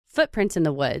footprints in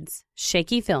the woods,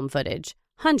 shaky film footage,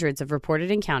 hundreds of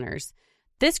reported encounters.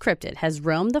 This cryptid has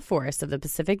roamed the forests of the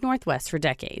Pacific Northwest for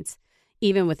decades.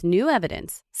 Even with new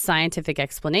evidence, scientific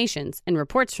explanations, and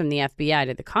reports from the FBI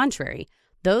to the contrary,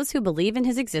 those who believe in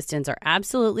his existence are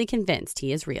absolutely convinced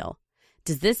he is real.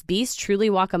 Does this beast truly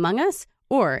walk among us,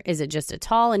 or is it just a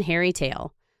tall and hairy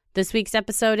tale? This week's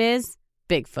episode is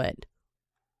Bigfoot.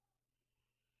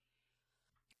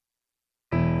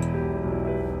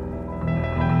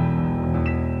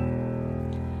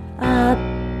 A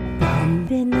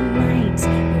bump in the night,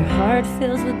 your heart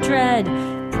fills with dread.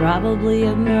 Probably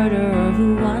a murderer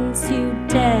who wants you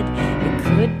dead. It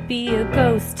could be a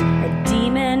ghost, a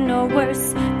demon, or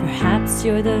worse. Perhaps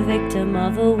you're the victim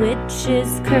of a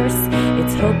witch's curse.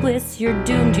 It's hopeless, you're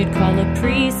doomed. You'd call a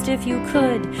priest if you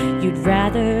could. You'd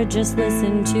rather just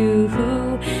listen to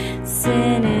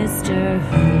Sinisterhood.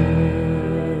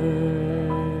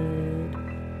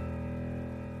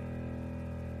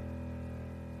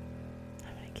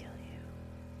 I'm gonna kill you.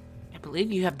 I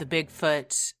believe you have the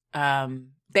Bigfoot.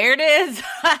 There it is.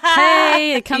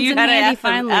 Hey, it comes in handy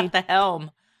finally. At the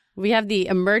helm. We have the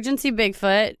emergency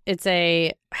Bigfoot. It's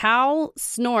a howl,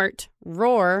 snort,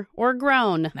 roar, or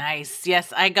groan. Nice.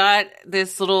 Yes, I got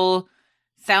this little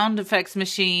sound effects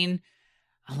machine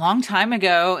a long time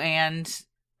ago, and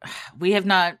we have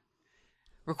not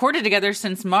recorded together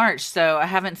since March, so I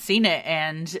haven't seen it.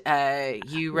 And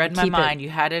you read my mind. You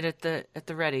had it at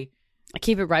the ready. I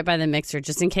keep it right by the mixer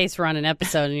just in case we're on an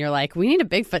episode and you're like, we need a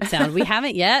Bigfoot sound. We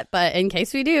haven't yet, but in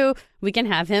case we do, we can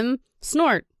have him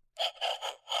snort.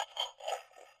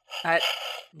 That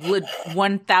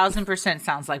 1000%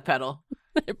 sounds like pedal.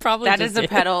 It probably that is a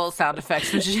pedal sound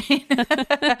effects machine.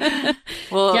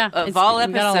 Well, yeah, of all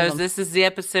episodes, this is the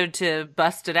episode to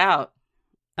bust it out.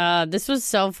 This was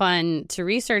so fun to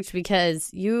research because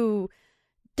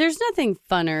there's nothing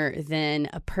funner than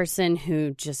a person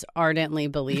who just ardently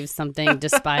believes something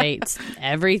despite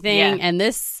everything. Yeah. And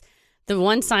the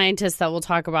one scientist that we'll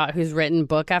talk about who's written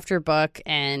book after book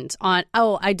and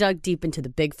I dug deep into the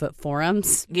Bigfoot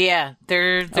forums. Yeah,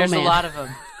 there's a lot of them.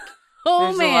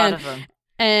 There's a lot of them.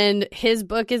 And his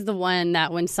book is the one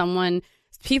that when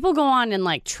people go on and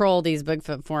like troll these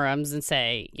Bigfoot forums and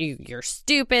say, you're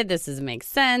stupid, this doesn't make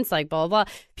sense, like blah, blah,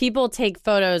 blah. People take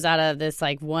photos out of this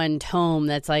like one tome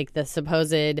that's like the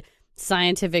supposed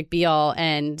scientific be-all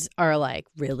and are like,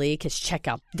 really? Because check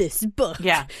out this book.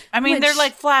 Yeah. I mean, they're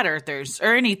like flat earthers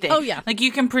or anything. Oh, yeah. Like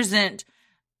you can present,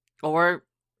 or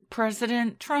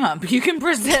President Trump, you can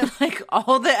present like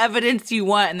all the evidence you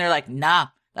want and they're like, nah,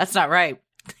 that's not right.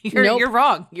 You're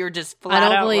wrong. You're just flat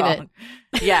out wrong. I don't believe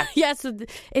it. Yeah. Yeah. So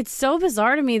it's so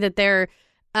bizarre to me that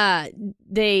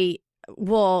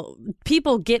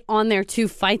people get on there to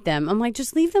fight them. I'm like,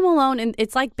 just leave them alone. And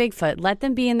it's like Bigfoot. Let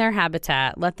them be in their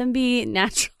habitat. Let them be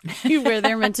naturally where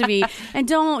they're meant to be. And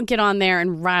don't get on there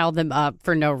and rile them up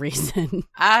for no reason.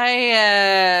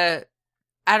 I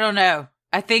don't know.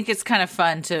 I think it's kind of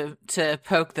fun to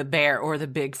poke the bear or the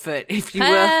Bigfoot, if you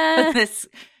will,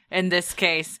 in this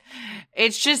case.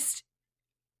 It's just,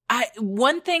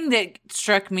 one thing that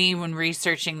struck me when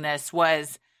researching this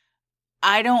was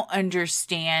I don't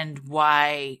understand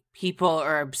why people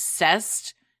are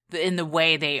obsessed in the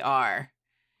way they are.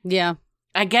 Yeah.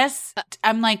 I guess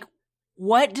I'm like,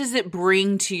 what does it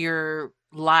bring to your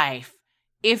life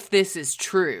if this is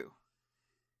true?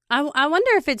 I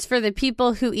wonder if it's for the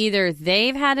people who either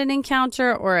they've had an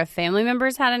encounter or a family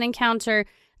member's had an encounter,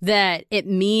 that it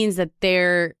means that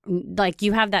they're like,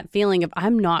 you have that feeling of,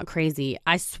 I'm not crazy.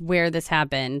 I swear this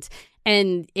happened.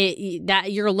 And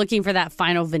that you're looking for that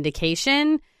final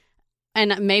vindication.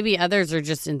 And maybe others are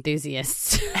just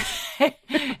enthusiasts.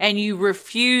 And you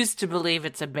refuse to believe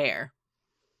it's a bear.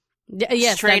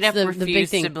 Yes, straight up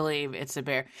refuse to believe it's a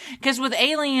bear. Because with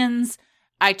aliens,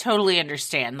 I totally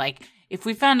understand. Like, if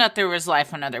we found out there was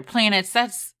life on other planets,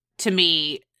 that's, to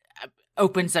me,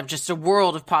 opens up just a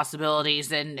world of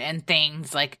possibilities and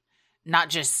things, like not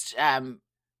just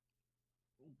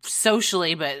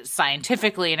socially, but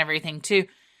scientifically and everything too.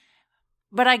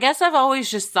 But I guess I've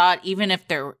always just thought, even if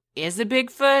there is a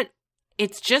Bigfoot,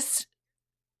 it's just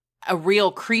a real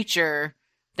creature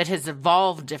that has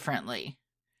evolved differently.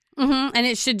 Mm-hmm. And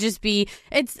it should just be,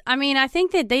 I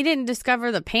think that they didn't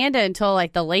discover the panda until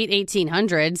like the late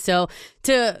 1800s. So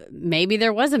maybe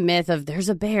there was a myth of there's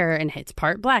a bear and it's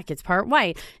part black, it's part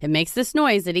white. It makes this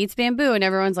noise, it eats bamboo. And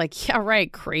everyone's like, yeah,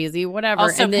 right, crazy, whatever.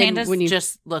 Also, and then pandas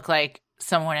just look like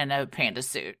someone in a panda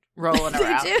suit rolling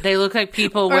around. They look like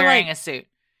people wearing a suit.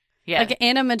 Yeah. Like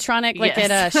an animatronic, like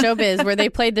at Showbiz where they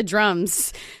played the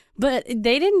drums. But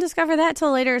they didn't discover that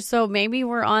till later, so maybe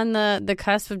we're on the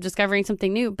cusp of discovering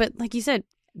something new. But like you said,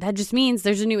 that just means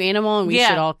there's a new animal and we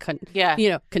should all,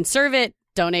 conserve it,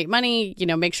 donate money,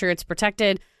 make sure it's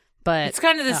protected. But it's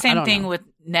kind of the same thing with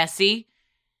Nessie.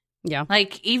 Yeah.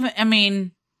 Like, even, I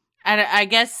mean, I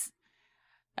guess,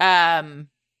 I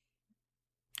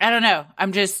don't know.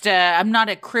 I'm just, I'm not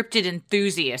a cryptid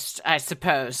enthusiast, I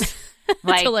suppose.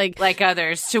 like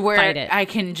others, to where I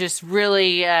can just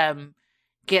really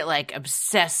get like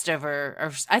obsessed over,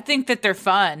 or I think that they're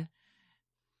fun.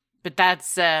 But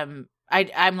that's, I'm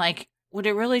like, would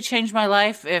it really change my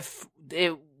life if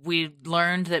we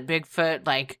learned that Bigfoot,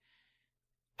 like,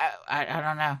 I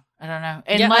don't know. I don't know.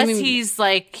 Unless he's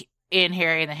like in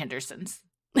Harry and the Hendersons,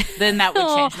 then that would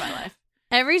change my life.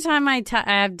 Every time I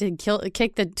have to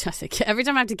kick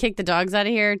the dogs out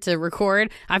of here to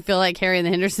record, I feel like Harry and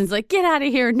the Hendersons, like, get out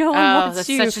of here. No one wants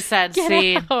you. That's such a sad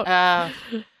scene.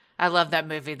 I love that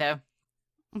movie though.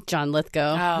 John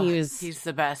Lithgow. Oh, he's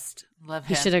the best. Love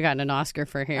him. He should have gotten an Oscar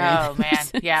for Harry. Oh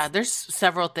man, yeah. There's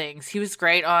several things. He was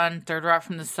great on Third Rock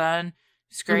from the Sun.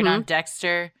 He's great on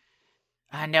Dexter.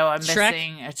 I know I'm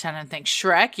missing a ton of things.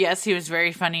 Shrek, yes, he was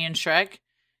very funny in Shrek.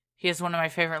 He has one of my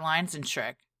favorite lines in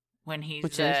Shrek when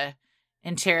he's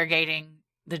interrogating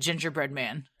the gingerbread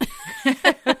man.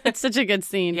 It's such a good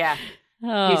scene. Yeah,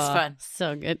 oh, he's fun.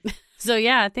 So good. So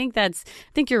yeah, I think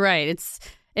you're right.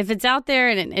 If it's out there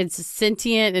and it's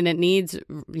sentient and it needs,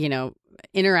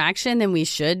 interaction, then we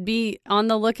should be on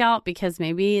the lookout because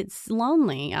maybe it's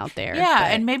lonely out there. Yeah,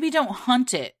 and maybe don't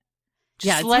hunt it.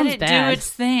 Just let it do its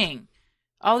thing.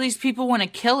 All these people want to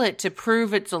kill it to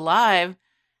prove it's alive.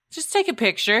 Just take a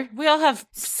picture. We all have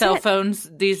cell phones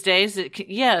these days.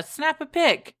 Snap a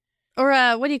pic. Or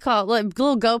what do you call it?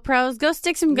 Little GoPros. Go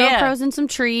stick some GoPros in some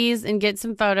trees and get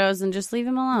some photos and just leave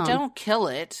them alone. Don't kill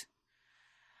it.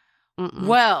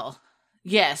 Well,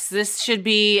 yes, this should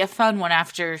be a fun one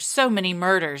after so many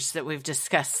murders that we've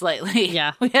discussed lately.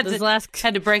 Yeah. We had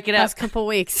to break it up. Last couple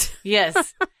weeks.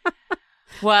 Yes.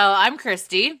 Well, I'm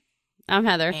Christy. I'm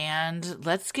Heather. And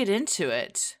let's get into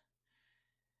it.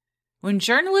 When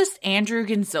journalist Andrew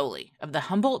Gonzoli of the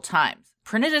Humboldt Times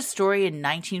printed a story in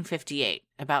 1958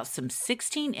 about some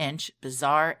 16-inch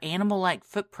bizarre animal-like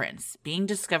footprints being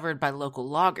discovered by local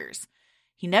loggers,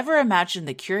 he never imagined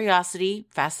the curiosity,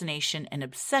 fascination, and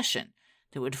obsession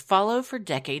that would follow for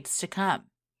decades to come.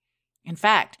 In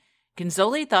fact,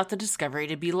 Gonzoli thought the discovery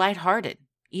to be lighthearted,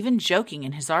 even joking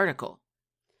in his article.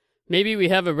 Maybe we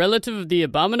have a relative of the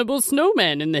abominable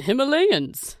snowman in the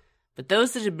Himalayas. But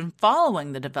those that had been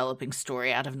following the developing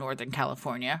story out of Northern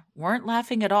California weren't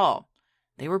laughing at all.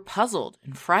 They were puzzled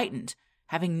and frightened,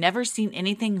 having never seen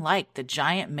anything like the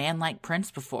giant man-like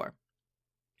prints before.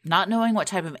 Not knowing what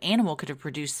type of animal could have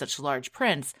produced such large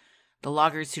prints, the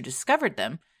loggers who discovered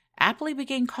them aptly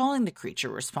began calling the creature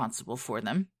responsible for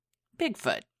them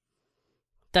Bigfoot.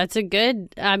 It's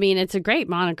a great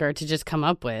moniker to just come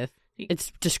up with.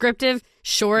 It's descriptive,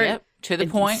 short, to the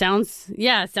point. Sounds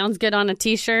good on a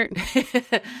t-shirt.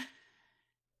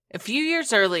 A few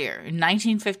years earlier, in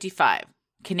 1955,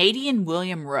 Canadian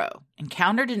William Rowe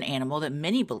encountered an animal that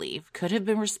many believe could have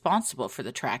been responsible for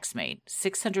the tracks made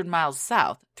 600 miles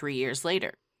south 3 years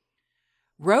later.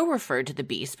 Rowe referred to the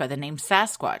beast by the name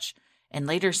Sasquatch and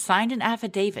later signed an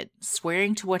affidavit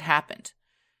swearing to what happened.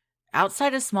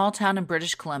 Outside a small town in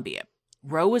British Columbia,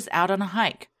 Rowe was out on a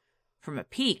hike. From a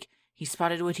peak, he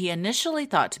spotted what he initially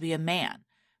thought to be a man,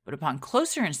 but upon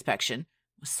closer inspection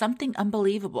was something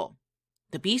unbelievable.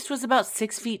 The beast was about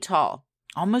 6 feet tall,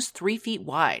 almost 3 feet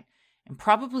wide, and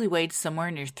probably weighed somewhere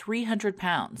near 300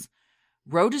 pounds.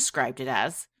 Rowe described it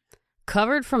as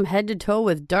covered from head to toe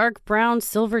with dark brown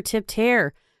silver-tipped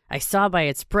hair. I saw by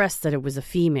its breast that it was a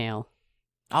female.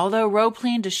 Although Rowe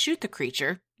planned to shoot the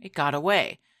creature, it got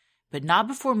away, but not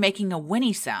before making a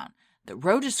whinny sound that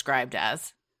Rowe described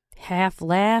as half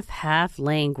laugh, half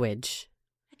language.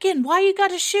 Again, why you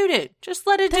gotta shoot it? Just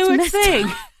let it do its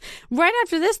thing. Right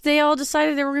after this, they all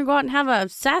decided they were going to go out and have a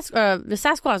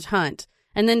Sasquatch hunt.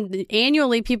 And then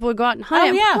annually, people would go out and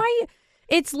hunt it. Yeah.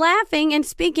 It's laughing and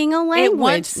speaking a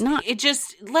language. It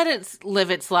just let it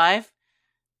live its life.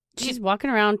 She's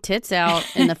walking around tits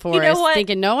out in the forest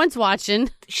thinking no one's watching.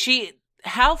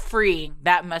 How freeing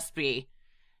that must be.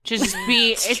 Just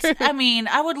be,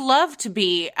 I would love to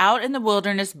be out in the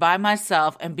wilderness by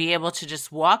myself and be able to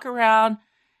just walk around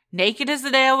naked as the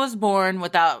day I was born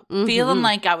without feeling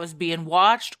like I was being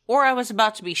watched or I was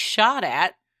about to be shot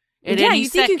at any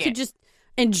second. Think you could just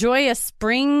enjoy a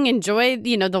spring, enjoy,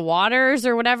 the waters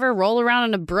or whatever, roll around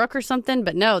in a brook or something.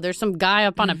 But no, there's some guy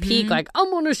up on a peak like, I'm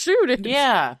going to shoot it.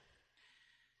 Yeah.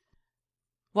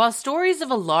 While stories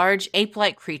of a large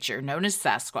ape-like creature known as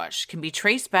Sasquatch can be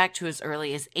traced back to as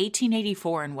early as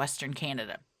 1884 in Western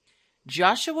Canada,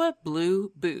 Joshua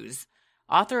Blue Booz,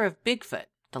 author of Bigfoot,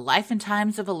 The Life and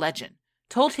Times of a Legend,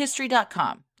 told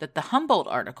History.com that the Humboldt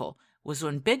article was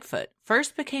when Bigfoot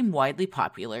first became widely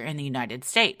popular in the United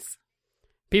States.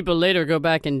 People later go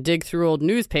back and dig through old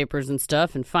newspapers and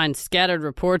stuff and find scattered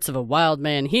reports of a wild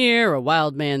man here, a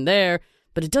wild man there,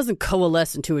 but it doesn't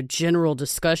coalesce into a general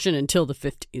discussion until the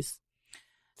 50s.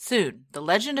 Soon, the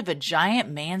legend of a giant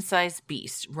man-sized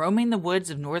beast roaming the woods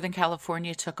of Northern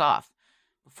California took off.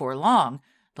 Before long,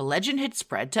 the legend had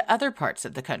spread to other parts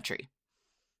of the country.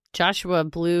 Joshua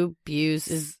Blue Booz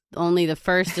is only the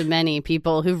first of many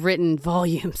people who've written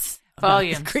volumes about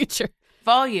this creature.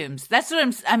 Volumes. That's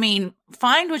what I mean,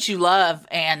 find what you love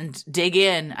and dig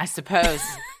in, I suppose.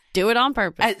 Do it on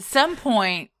purpose. At some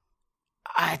point,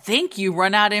 I think you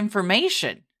run out of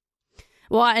information.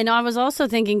 Well, and I was also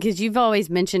thinking, because you've always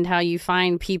mentioned how you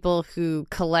find people who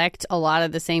collect a lot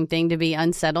of the same thing to be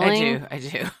unsettling. I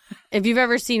do. If you've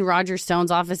ever seen Roger Stone's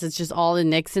office, it's just all the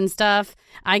Nixon stuff.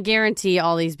 I guarantee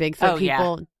all these Bigfoot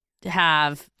people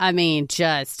have, I mean,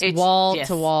 just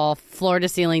wall-to-wall,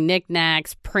 floor-to-ceiling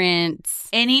knickknacks, prints.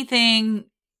 Anything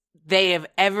they have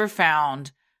ever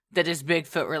found that is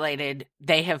Bigfoot related,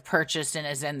 they have purchased and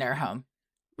is in their home.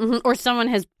 Mm-hmm. Or someone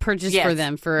has purchased for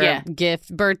them for a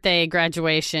gift, birthday,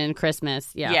 graduation,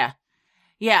 Christmas. Yeah.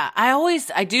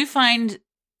 I do find,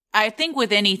 I think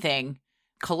with anything,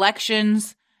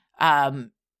 collections,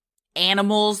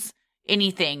 animals,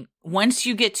 anything, once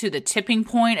you get to the tipping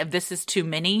point of this is too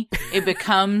many, it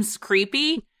becomes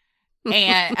creepy.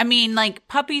 And I mean, like,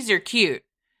 puppies are cute,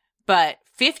 but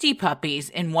 50 puppies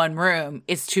in one room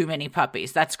is too many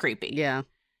puppies. That's creepy. Yeah.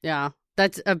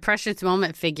 That's a precious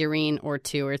moment figurine or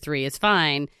 2 or 3 is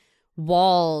fine.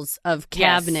 Walls of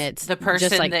cabinets, the person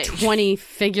just like that 20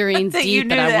 figurines deep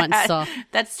that I once saw.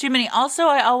 That's too many. Also,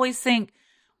 I always think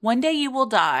one day you will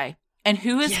die. And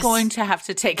who is going to have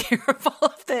to take care of all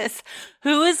of this?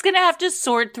 Who is going to have to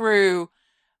sort through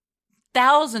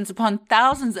thousands upon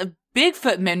thousands of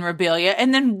Bigfoot memorabilia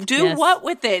and then do what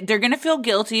with it? They're going to feel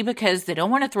guilty because they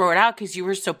don't want to throw it out because you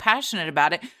were so passionate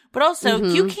about it. But also,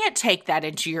 you can't take that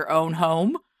into your own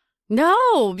home.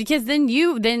 No, because then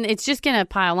it's just going to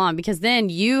pile on, because then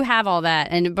you have all that.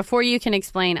 And before you can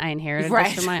explain, I inherited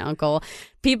this from my uncle,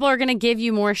 people are going to give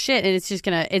you more shit. And it's just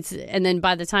going to, and then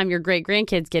by the time your great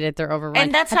grandkids get it, they're overrun.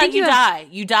 And that's how you die.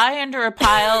 You die under a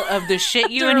pile of the shit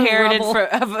you inherited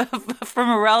from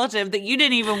a relative that you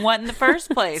didn't even want in the first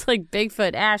place. It's like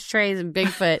Bigfoot ashtrays and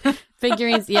Bigfoot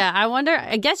figurines. Yeah,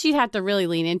 I guess you'd have to really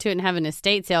lean into it and have an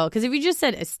estate sale. Because if you just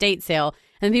said estate sale,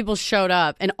 and people showed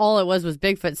up and all it was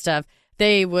Bigfoot stuff,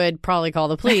 they would probably call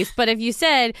the police. But if you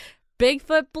said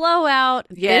Bigfoot blowout,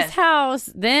 this house,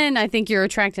 then I think you're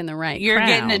attracting the right crowd. You're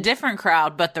getting a different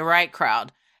crowd, but the right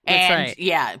crowd. That's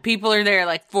right. People are there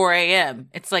like 4 a.m.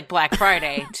 It's like Black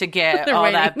Friday to get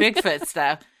all that Bigfoot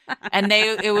stuff. And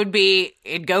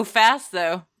it'd go fast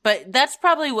though. But that's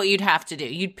probably what you'd have to do.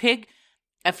 You'd pick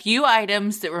a few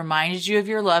items that reminded you of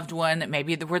your loved one that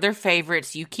maybe were their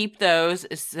favorites. You keep those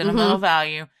as sentimental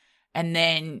value. And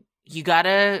then you got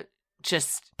to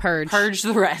just purge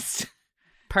the rest.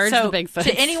 Purge the Bigfoot.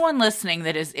 To anyone listening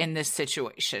that is in this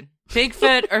situation,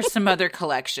 Bigfoot or some other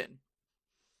collection,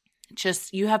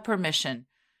 just you have permission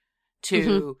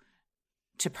to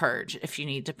purge if you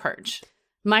need to purge.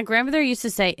 My grandmother used to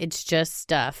say it's just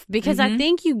stuff, because I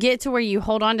think you get to where you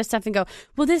hold on to stuff and go,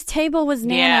 well, this table was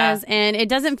Nana's and it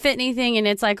doesn't fit anything and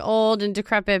it's like old and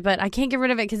decrepit, but I can't get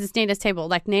rid of it because it's Nana's table.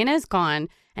 Like, Nana's gone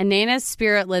and Nana's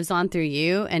spirit lives on through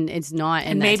you, and it's not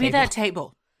in that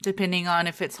table, depending on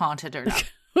if it's haunted or not.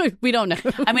 We don't know.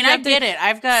 I mean, I get it.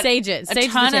 I've got a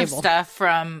ton of stuff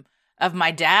of my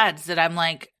dad's that I'm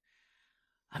like,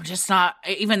 I'm just not,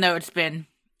 even though it's been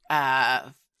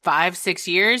 5-6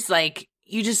 years, like,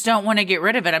 you just don't want to get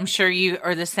rid of it. I'm sure you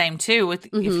are the same too with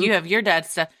if you have your dad's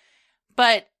stuff.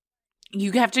 But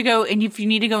you have to go, and if you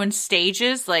need to go in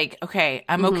stages, like, okay,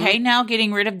 I'm okay now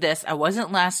getting rid of this. I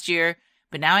wasn't last year,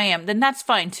 but now I am. Then that's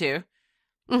fine too.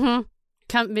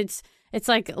 It's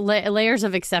like layers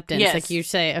of acceptance. Yes. Like you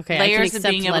say, okay, layers I can accept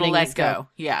of being able to let go.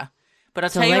 Yeah. But I'll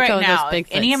tell you right now, if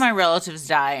any of my relatives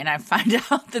die and I find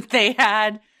out that they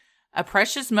had a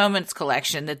Precious Moments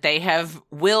collection that they have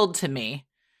willed to me,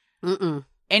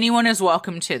 anyone is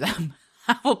welcome to them.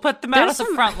 I will put them out on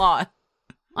the front lawn.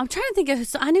 I'm trying to think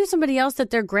of, I knew somebody else that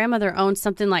their grandmother owned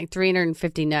something like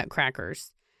 350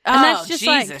 nutcrackers. And that's just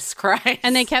Jesus Christ.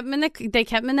 And they kept them in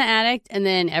the attic, and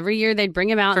then every year they'd bring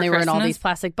them out, and they were in all these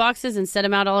plastic boxes and set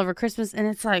them out all over Christmas. And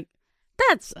it's like,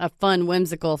 that's a fun,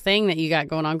 whimsical thing that you got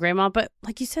going on, Grandma. But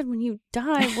like you said, when you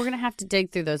die, we're going to have to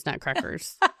dig through those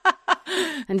nutcrackers.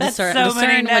 And that's so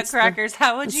many nutcrackers.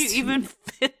 How would you even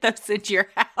fit those into your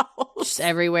house? Just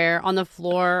everywhere, on the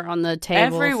floor, on the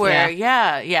table. Everywhere,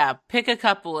 yeah. Pick a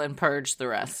couple and purge the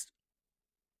rest.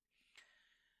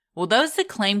 Well, those that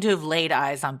claim to have laid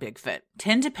eyes on Bigfoot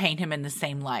tend to paint him in the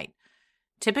same light.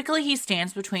 Typically, he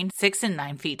stands between 6 and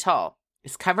 9 feet tall,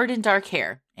 is covered in dark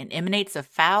hair, and emanates a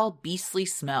foul, beastly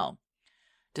smell.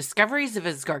 Discoveries of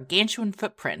his gargantuan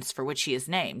footprints, for which he is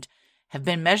named, have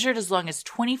been measured as long as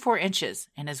 24 inches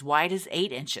and as wide as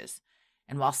 8 inches.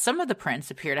 And while some of the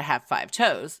prints appear to have 5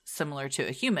 toes, similar to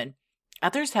a human,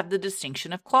 others have the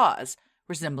distinction of claws,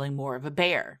 resembling more of a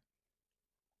bear.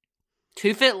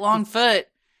 2 foot long foot.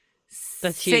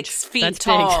 That's 6 huge. feet That's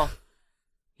tall. big.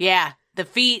 Yeah, the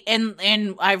feet,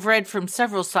 and I've read from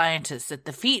several scientists that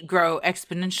the feet grow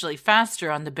exponentially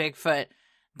faster on the Bigfoot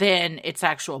than its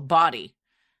actual body.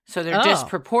 So they're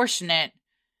disproportionate.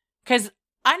 Because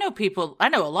I know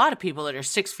a lot of people that are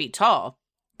 6 feet tall.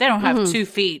 They don't have 2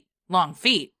 feet long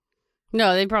feet.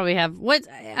 No, they probably have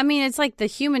it's like the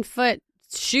human foot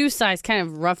shoe size kind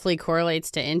of roughly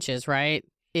correlates to inches, right?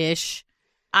 Ish.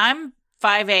 I'm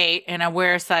 5'8" and I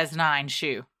wear a size 9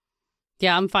 shoe.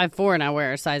 Yeah, I'm 5'4" and I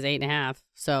wear a size 8.5.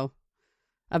 So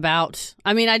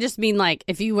I just mean like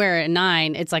if you wear a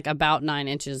 9, it's like about 9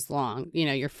 inches long.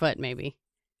 Your foot maybe.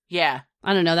 Yeah.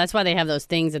 I don't know. That's why they have those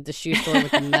things at the shoe store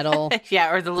with the metal.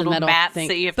 Yeah, or the little mats thing.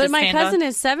 that you have to stand on. But my cousin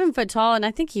is 7 foot tall, and I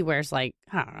think he wears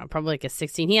probably like a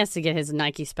 16. He has to get his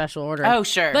Nike special order. Oh,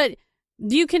 sure. But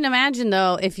you can imagine,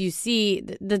 though, if you see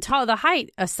the height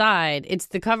aside, it's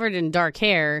the covered in dark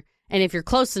hair, and if you're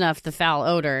close enough, the foul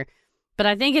odor. But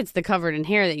I think it's the covered in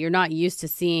hair that you're not used to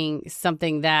seeing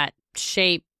something that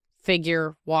shape,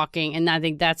 figure, walking, and I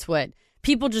think that's what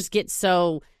people just get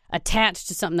so attached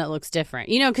to something that looks different,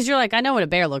 because you're like, I know what a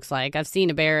bear looks like. I've seen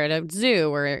a bear at a zoo,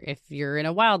 or if you're in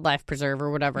a wildlife preserve or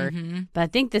whatever. Mm-hmm. But I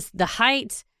think the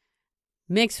height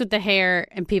mixed with the hair,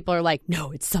 and people are like,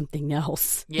 no, it's something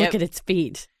else. Yep. Look at its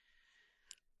feet.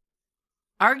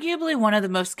 Arguably one of the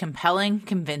most compelling,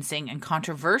 convincing, and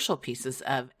controversial pieces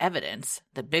of evidence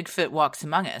that Bigfoot walks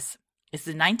among us is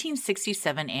the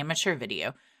 1967 amateur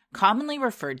video commonly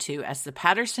referred to as the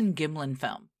Patterson-Gimlin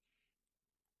film.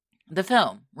 The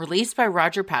film, released by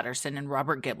Roger Patterson and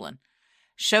Robert Giblin,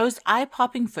 shows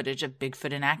eye-popping footage of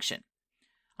Bigfoot in action.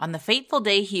 On the fateful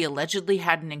day he allegedly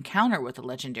had an encounter with the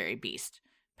legendary beast,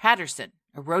 Patterson,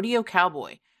 a rodeo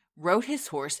cowboy, rode his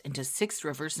horse into Six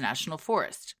Rivers National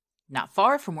Forest, not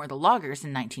far from where the loggers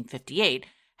in 1958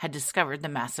 had discovered the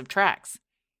massive tracks.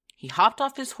 He hopped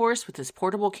off his horse with his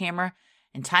portable camera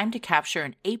in time to capture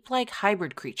an ape-like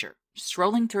hybrid creature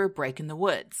strolling through a break in the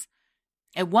woods.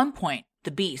 At one point,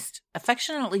 the beast,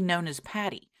 affectionately known as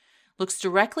Patty, looks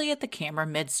directly at the camera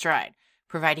mid-stride,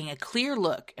 providing a clear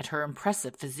look at her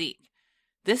impressive physique.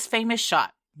 This famous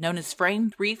shot, known as Frame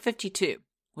 352,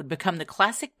 would become the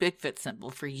classic Bigfoot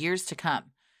symbol for years to come.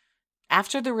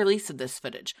 After the release of this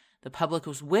footage, the public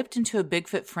was whipped into a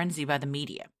Bigfoot frenzy by the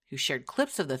media, who shared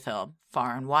clips of the film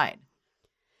far and wide.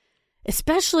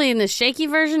 Especially in the shaky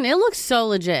version, it looks so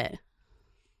legit.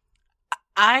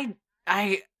 I'm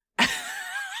a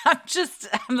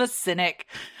cynic.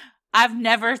 I've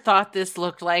never thought this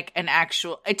looked like an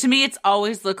actual... To me, it's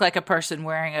always looked like a person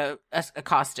wearing a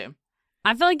costume.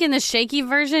 I feel like in the shaky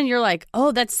version, you're like,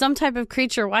 oh, that's some type of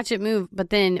creature. Watch it move. But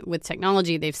then with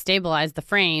technology, they've stabilized the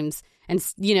frames and,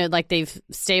 they've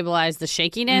stabilized the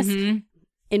shakiness. Mm-hmm.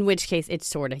 In which case, it's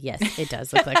sort of, yes, it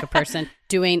does look like a person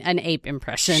doing an ape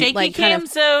impression. Shaky cam,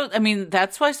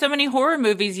 that's why so many horror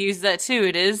movies use that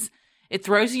too. It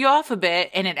throws you off a bit,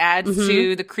 and it adds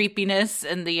to the creepiness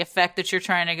and the effect that you're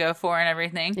trying to go for and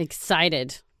everything.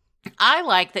 Excited. I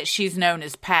like that she's known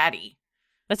as Patty.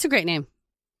 That's a great name.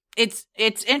 It's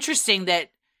interesting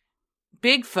that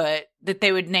Bigfoot, that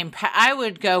they would name... I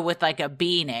would go with like a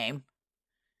B name.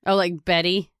 Oh, like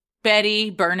Betty? Betty,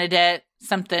 Bernadette,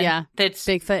 something. Yeah, that's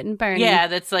Bigfoot and Bernie. Yeah,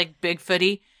 that's like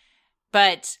Bigfooty.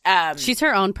 But... she's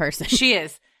her own person. She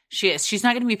is. She's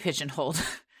not going to be pigeonholed.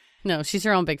 No, she's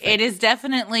her own Bigfoot. It is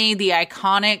definitely the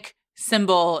iconic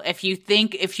symbol. If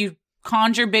you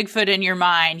conjure Bigfoot in your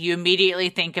mind, you immediately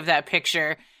think of that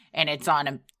picture, and it's on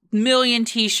a million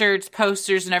t-shirts,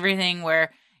 posters, and everything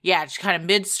where, yeah, it's kind of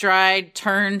mid-stride,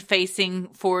 turned, facing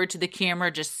forward to the camera,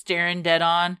 just staring dead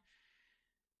on.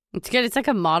 It's good. It's like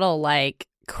a model, like,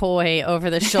 coy over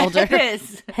the shoulder. It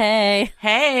is. Hey,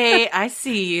 I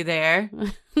see you there.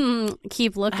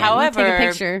 Keep looking. However, take a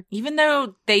picture. Even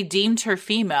though they deemed her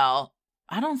female,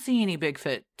 I don't see any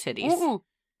Bigfoot titties. Mm-mm.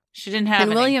 She didn't have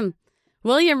any.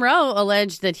 William Rowe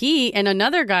alleged that he and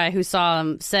another guy who saw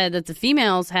him said that the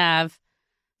females have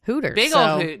hooters. Big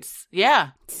old hoots.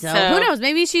 Yeah. So who knows?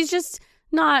 Maybe she's just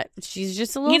a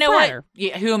little You know flatter. what?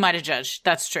 Yeah, who am I to judge?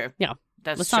 That's true. Yeah.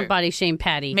 That's Let's true. not body shame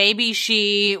Patty. Maybe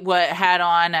she had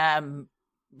on,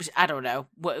 I don't know,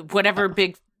 whatever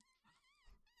big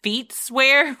feets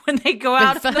wear when they go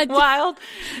out in the wild.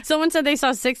 Someone said they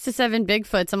saw 6 to 7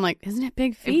 Bigfoots. I'm like, isn't it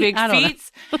big feet? Big I don't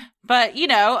feet. But, you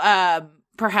know,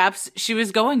 perhaps she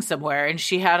was going somewhere and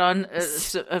she had on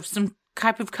some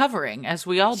type of covering, as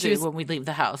we all do when we leave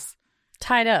the house.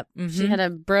 Tied up. She had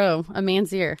a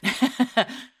man's ear.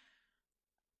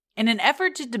 In an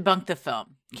effort to debunk the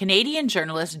film, Canadian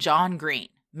journalist John Green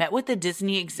met with a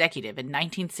Disney executive in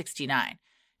 1969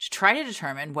 to try to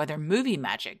determine whether movie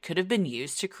magic could have been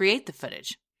used to create the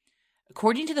footage.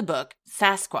 According to the book,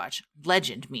 Sasquatch,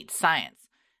 Legend Meets Science,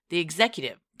 the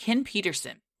executive, Ken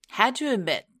Peterson, had to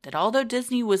admit that although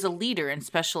Disney was a leader in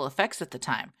special effects at the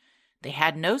time, they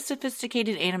had no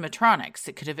sophisticated animatronics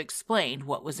that could have explained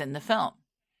what was in the film.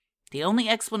 The only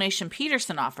explanation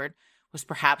Peterson offered was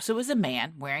perhaps it was a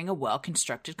man wearing a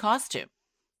well-constructed costume.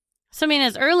 So, I mean,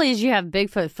 as early as you have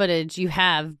Bigfoot footage, you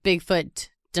have Bigfoot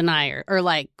denier or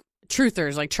like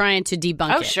truthers, like trying to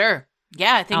debunk it. Oh, sure.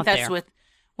 Yeah, I think that's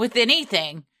with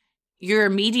anything, you're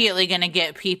immediately going to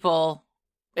get people.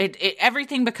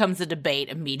 Everything becomes a debate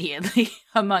immediately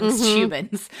amongst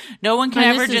humans. No one can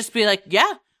ever just be like,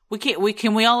 yeah,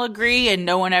 we all agree, and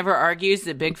no one ever argues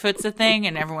that Bigfoot's a thing,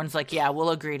 and everyone's like, yeah, we'll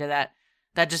agree to that.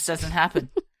 That just doesn't happen.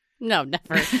 No,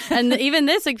 never. And even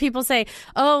this, like people say,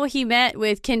 oh, he met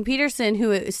with Ken Peterson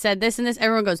who said this and this.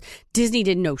 Everyone goes, Disney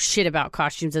didn't know shit about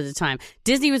costumes at the time.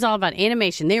 Disney was all about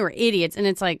animation. They were idiots. And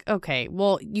it's like, okay,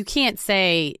 well, you can't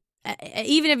say,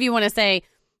 even if you want to say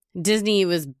Disney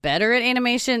was better at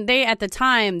animation, at the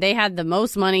time, they had the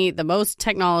most money, the most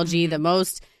technology,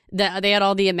 they had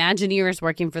all the Imagineers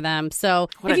working for them. So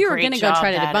if you were going to go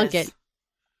try to debunk it.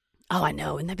 Oh, I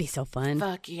know. Wouldn't that be so fun?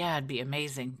 Fuck yeah, it'd be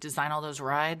amazing. Design all those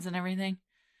rides and everything.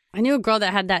 I knew a girl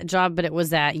that had that job, but it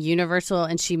was at Universal,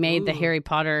 and she made the Harry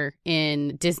Potter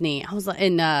in Disney. I was like,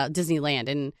 in Disneyland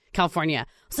in California.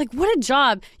 I was like, what a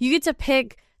job. You get to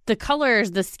pick the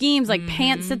colors, the schemes, like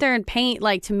sit there and paint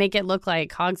like to make it look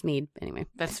like Hogsmeade. Anyway.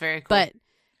 That's very cool. But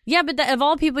yeah, but of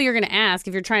all people you're going to ask,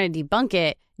 if you're trying to debunk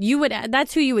it,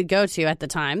 that's who you would go to at the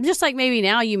time. Just like maybe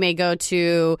now you may go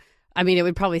to, I mean, it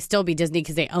would probably still be Disney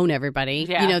because they own everybody.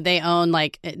 Yeah. You know, they own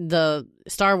like the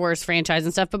Star Wars franchise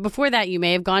and stuff. But before that, you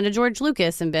may have gone to George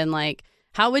Lucas and been like,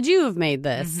 how would you have made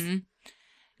this? Mm-hmm.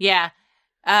 Yeah.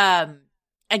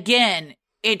 Again,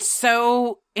 it's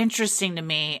so interesting to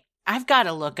me. I've got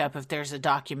to look up if there's a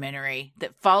documentary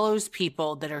that follows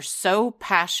people that are so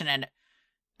passionate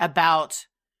about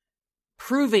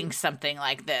proving something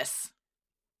like this.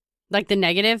 Like the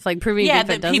negative? Like proving Bigfoot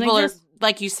that doesn't people exist?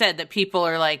 Like you said, that people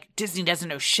are like, Disney doesn't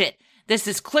know shit. This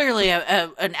is clearly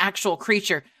an actual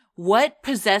creature. What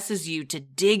possesses you to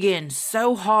dig in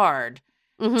so hard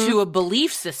to a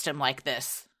belief system like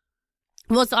this?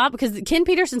 Well, it's odd because Ken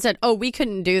Peterson said, oh, we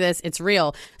couldn't do this. It's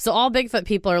real. So all Bigfoot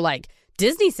people are like,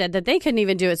 Disney said that they couldn't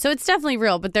even do it. So it's definitely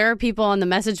real. But there are people on the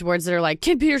message boards that are like,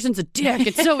 Ken Peterson's a dick,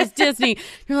 and so is Disney.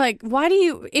 You're like, why do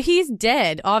you? He's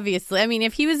dead, obviously. I mean,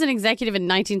 if he was an executive in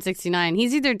 1969,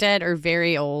 he's either dead or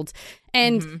very old.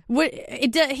 And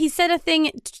he said a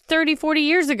thing 30, 40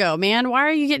 years ago, man. Why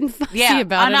are you getting fussy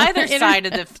about it?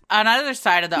 On either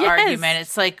side of the argument,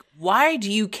 it's like, why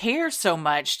do you care so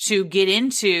much to get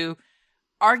into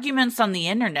arguments on the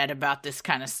internet about this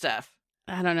kind of stuff?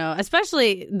 I don't know,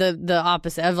 especially the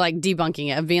opposite of like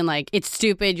debunking it, of being like, it's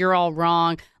stupid, you're all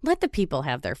wrong. Let the people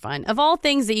have their fun. Of all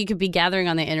things that you could be gathering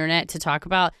on the internet to talk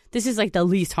about, this is like the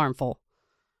least harmful.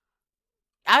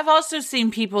 I've also seen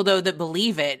people, though, that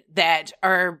believe it, that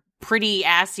are pretty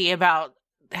assy about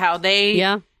how they,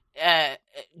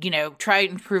 try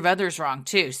and prove others wrong,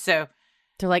 too. So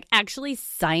they're like, actually,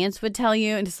 science would tell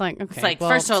you. And it's like, okay. It's like,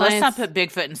 first of all, let's not put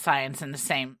Bigfoot and science in the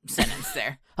same sentence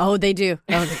there. Oh, they do.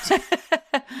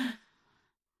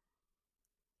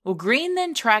 Well, Green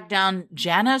then tracked down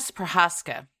Janos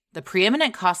Prohaska, the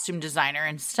preeminent costume designer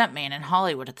and stuntman in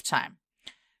Hollywood at the time.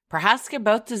 Prohaska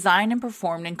both designed and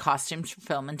performed in costumes for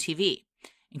film and TV,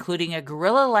 including a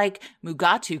gorilla-like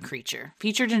Mugatu creature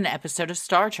featured in an episode of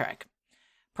Star Trek.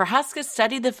 Prohaska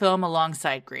studied the film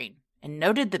alongside Green and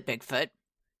noted that Bigfoot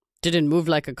didn't move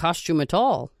like a costume at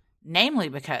all. Namely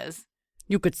because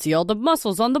you could see all the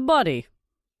muscles on the body.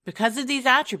 Because of these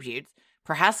attributes,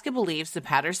 Prohaska believes the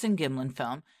Patterson-Gimlin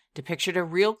film depicted a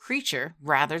real creature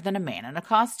rather than a man in a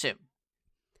costume.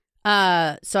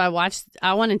 So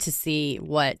I wanted to see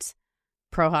what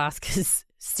Prohaska's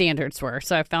standards were.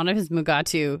 So I found his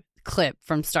Mugatu clip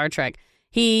from Star Trek.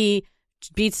 He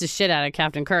beats the shit out of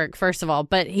Captain Kirk, first of all,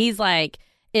 but he's like,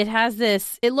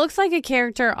 it looks like a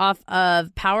character off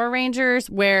of Power Rangers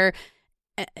where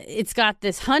it's got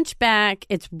this hunchback.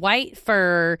 It's white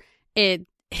fur.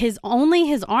 His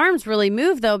arms really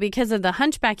move though because of the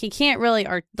hunchback. He can't really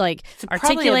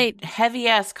articulate. A heavy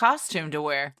ass costume to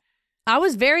wear. I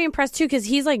was very impressed too because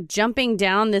he's like jumping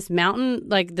down this mountain,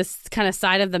 like this kind of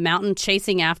side of the mountain,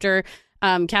 chasing after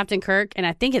Captain Kirk, and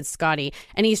I think it's Scotty,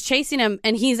 and he's chasing him,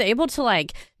 and he's able to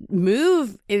like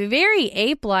move very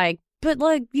ape-like, but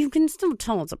like you can still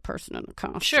tell it's a person in a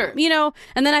costume, sure, you know.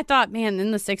 And then I thought, man,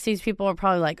 in the '60s, people are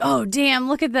probably like, "Oh, damn,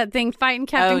 look at that thing fighting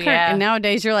Captain Kirk," and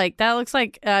nowadays you're like, "That looks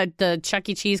like the Chuck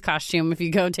E. Cheese costume if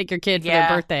you go take your kid for their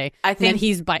birthday." I think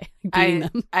he's beating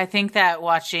them. I think that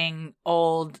watching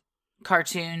old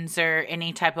cartoons or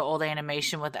any type of old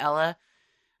animation with Ella,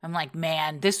 I'm like,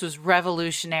 man, this was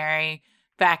revolutionary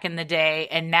back in the day,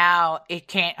 and now it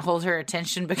can't hold her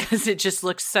attention because it just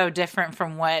looks so different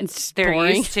from what they're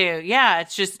used to. Yeah,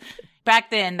 it's just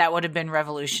back then that would have been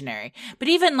revolutionary. But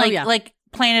even like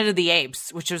Planet of the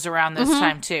Apes, which was around this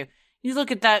time too, you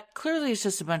look at that, clearly it's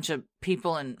just a bunch of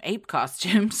people in ape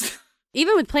costumes.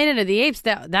 Even with Planet of the Apes,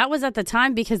 that was at the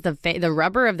time because the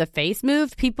rubber of the face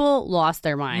moved. People lost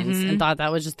their minds and thought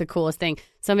that was just the coolest thing.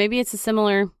 So maybe it's a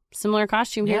similar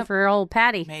costume here for old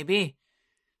Patty. Maybe.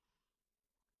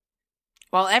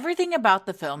 While everything about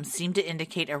the film seemed to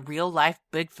indicate a real-life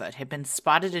Bigfoot had been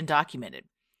spotted and documented,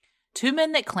 two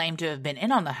men that claimed to have been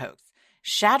in on the hoax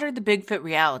shattered the Bigfoot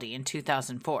reality in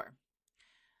 2004.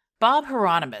 Bob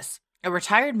Hieronymus, a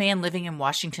retired man living in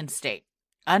Washington State,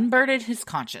 unburdened his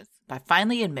conscience by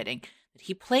finally admitting that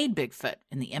he played Bigfoot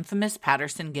in the infamous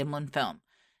Patterson-Gimlin film,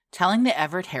 telling the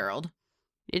Everett Herald,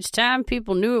 "It's time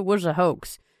people knew it was a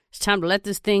hoax. It's time to let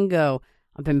this thing go.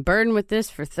 I've been burdened with this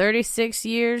for 36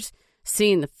 years,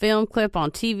 seen the film clip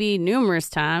on TV numerous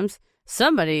times.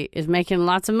 Somebody is making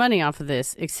lots of money off of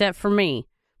this, except for me.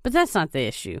 But that's not the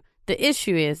issue. The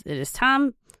issue is it is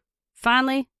time,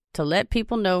 finally, to let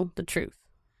people know the truth."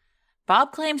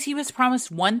 Bob claims he was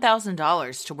promised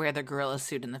 $1,000 to wear the gorilla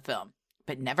suit in the film,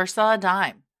 but never saw a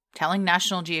dime, telling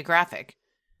National Geographic,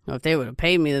 "Well, if they would have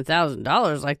paid me the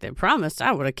 $1,000 like they promised,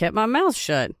 I would have kept my mouth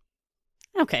shut."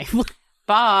 Okay.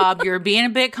 Bob, you're being a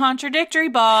bit contradictory,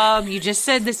 Bob. You just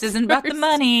said this isn't about the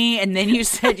money, and then you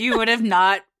said you would have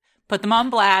not put them on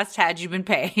blast had you been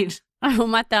paid. I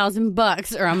want my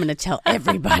 $1,000 or I'm going to tell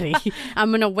everybody. I'm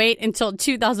going to wait until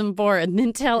 2004 and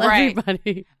then tell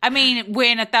everybody. I mean,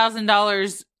 when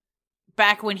 $1,000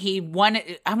 back when he won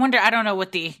it, I don't know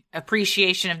what the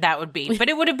appreciation of that would be, but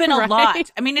it would have been a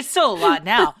lot. I mean, it's still a lot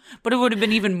now, but it would have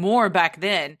been even more back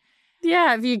then.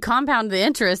 Yeah, if you compound the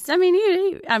interest, I mean,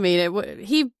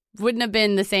 he wouldn't have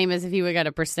been the same as if he would have got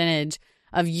a percentage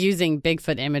of using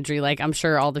Bigfoot imagery. Like I'm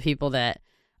sure all the people that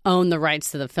own the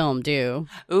rights to the film do.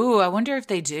 Ooh, I wonder if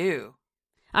they do.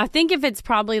 I think if it's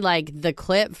probably like the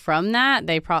clip from that,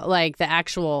 they like the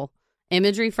actual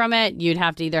imagery from it, you'd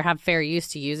have to either have fair use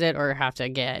to use it or have to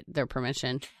get their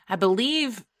permission. I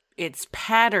believe it's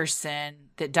Patterson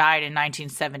that died in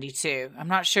 1972. I'm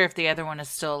not sure if the other one is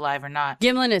still alive or not.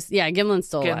 Gimlin's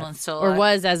still alive. Or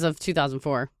was as of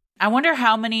 2004. I wonder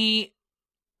how many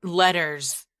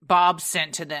letters Bob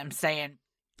sent to them saying,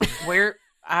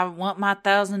 I want my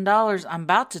 $1,000. I'm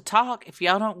about to talk if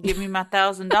y'all don't give me my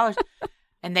 $1,000.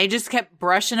 And they just kept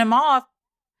brushing him off.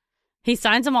 He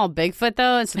signs them all Bigfoot,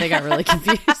 though, and so they got really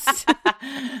confused.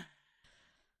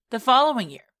 The following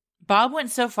year, Bob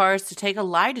went so far as to take a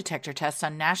lie detector test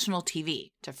on national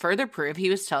TV to further prove he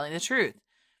was telling the truth.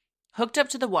 Hooked up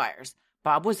to the wires,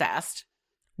 Bob was asked,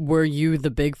 "Were you the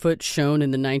Bigfoot shown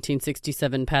in the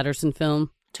 1967 Patterson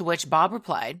film?" To which Bob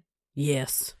replied,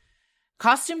 "Yes."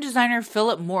 Costume designer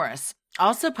Philip Morris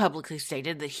also publicly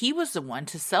stated that he was the one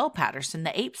to sell Patterson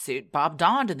the ape suit Bob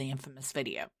donned in the infamous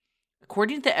video.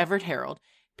 According to the Everett Herald,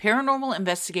 paranormal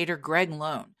investigator Greg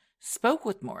Lone spoke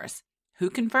with Morris, who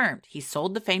confirmed he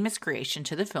sold the famous creation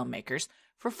to the filmmakers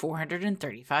for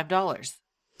 $435.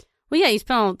 Well, yeah, you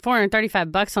spent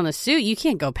 $435 on the suit. You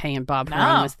can't go paying Bob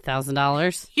Hieronymus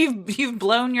 $1,000. You've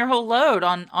blown your whole load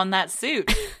on that suit.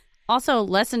 Also,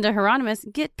 lesson to Hieronymus,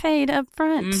 get paid up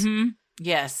front. Mm-hmm.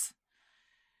 Yes.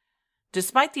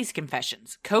 Despite these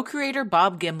confessions, co-creator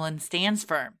Bob Gimlin stands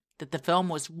firm that the film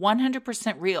was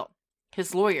 100% real.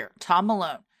 His lawyer, Tom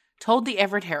Malone, told the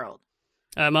Everett Herald,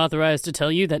 "I'm authorized to tell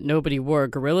you that nobody wore a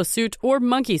gorilla suit or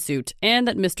monkey suit, and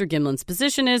that Mr. Gimlin's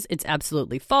position is it's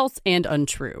absolutely false and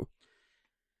untrue."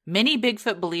 Many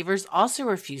Bigfoot believers also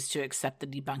refuse to accept the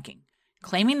debunking,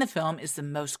 claiming the film is the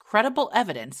most credible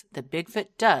evidence that Bigfoot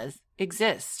does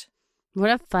exist. What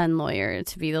a fun lawyer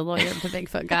to be the lawyer of the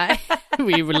Bigfoot guy.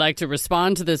 "We would like to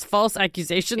respond to this false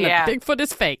accusation that Bigfoot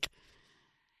is fake."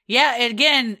 Yeah,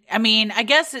 again, I mean, I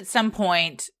guess at some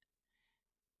point,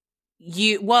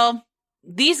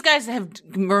 these guys have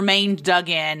remained dug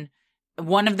in.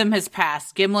 One of them has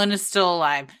passed. Gimlin is still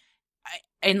alive.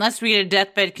 Unless we get a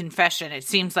deathbed confession, it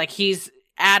seems like he's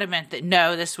adamant that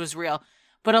no, this was real.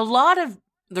 But a lot of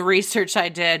the research I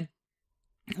did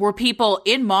were people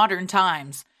in modern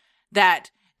times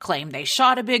that claim they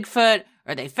shot a Bigfoot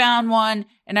or they found one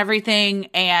and everything,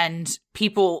 and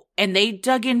they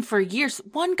dug in for years.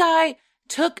 One guy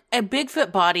took a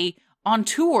Bigfoot body on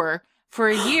tour for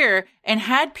a year and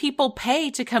had people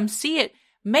pay to come see it,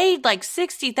 made like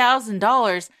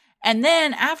 $60,000, and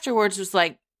then afterwards was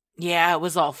like, yeah, it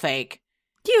was all fake.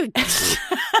 You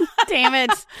damn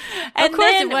it. And of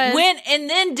course then it was. went and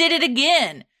then did it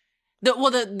again.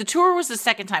 The tour was the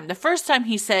second time. The first time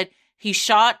he said he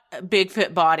shot a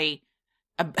Bigfoot body.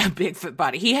 A Bigfoot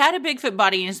body. He had a Bigfoot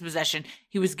body in his possession.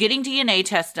 He was getting DNA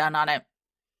tests done on it.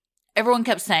 Everyone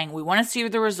kept saying, we want to see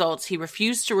the results. He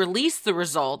refused to release the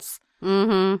results.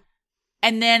 Mm-hmm.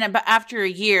 And then after a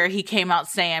year, he came out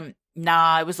saying,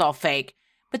 nah, it was all fake.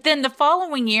 But then the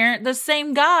following year, the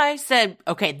same guy said,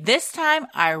 okay, this time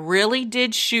I really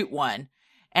did shoot one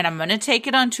and I'm going to take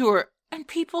it on tour. And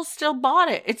people still bought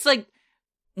it. It's like,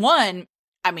 one,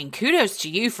 I mean, kudos to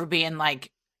you for being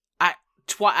like,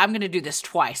 I'm going to do this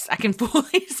twice. I can fool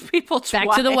these people twice.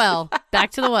 Back to the well.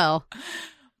 Back to the well.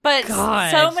 But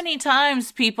God. So many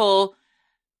times people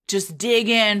just dig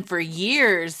in for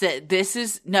years that this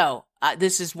is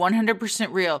 100%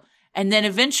 real. And then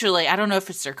eventually, I don't know if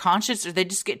it's their conscience or they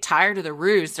just get tired of the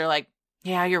ruse. They're like,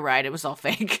 yeah, you're right. It was all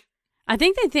fake. I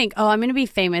think they think, oh, I'm going to be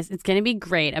famous. It's going to be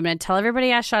great. I'm going to tell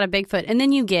everybody I shot a Bigfoot. And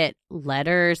then you get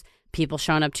letters, people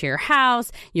showing up to your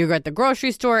house, you go at the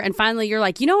grocery store, and finally you're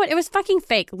like, you know what? It was fucking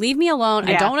fake. Leave me alone.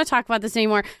 Yeah. I don't want to talk about this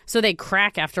anymore. So they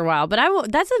crack after a while.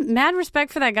 But that's a mad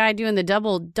respect for that guy doing the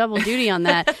double duty on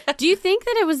that. Do you think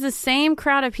that it was the same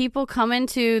crowd of people coming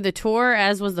to the tour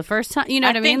as was the first time? You know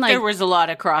what I mean? I think like, there was a lot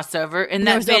of crossover. In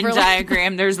that Venn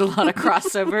diagram, there's a lot of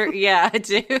crossover. Yeah, I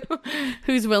do.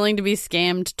 Who's willing to be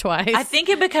scammed twice? I think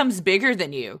it becomes bigger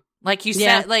than you. Like you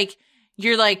said, like,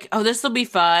 you're like, oh, this will be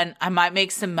fun. I might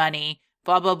make some money.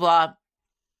 Blah, blah, blah.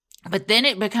 But then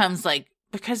it becomes like,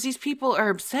 because these people are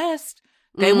obsessed,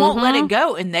 they won't let it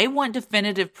go and they want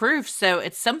definitive proof. So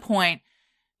at some point,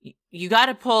 you got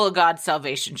to pull a God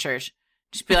Salvation Church.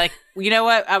 Just be like, you know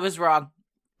what? I was wrong.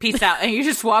 Peace out. And you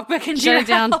just walk back into your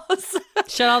house.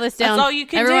 Shut all this down. That's all you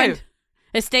can do.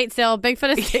 Estate sale,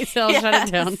 Bigfoot estate sale, yes, shut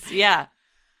it down. Yeah.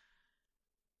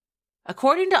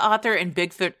 According to author and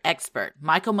Bigfoot expert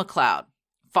Michael McLeod,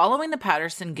 following the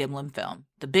Patterson-Gimlin film,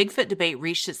 the Bigfoot debate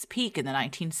reached its peak in the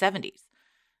 1970s.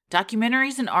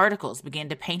 Documentaries and articles began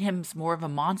to paint him as more of a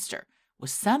monster,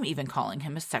 with some even calling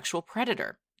him a sexual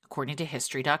predator, according to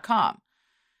History.com.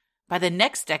 By the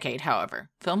next decade,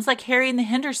 however, films like Harry and the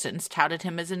Hendersons touted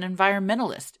him as an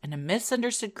environmentalist and a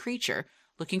misunderstood creature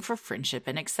looking for friendship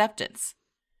and acceptance.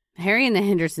 Harry and the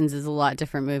Hendersons is a lot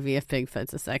different movie if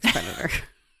Bigfoot's a sex predator.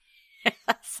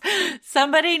 Yes.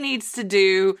 Somebody needs to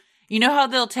do... You know how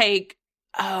they'll take,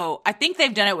 I think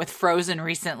they've done it with Frozen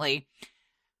recently,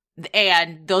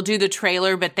 and they'll do the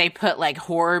trailer, but they put like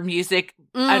horror music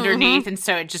underneath, and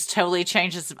so it just totally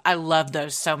changes. I love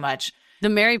those so much. The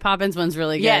Mary Poppins one's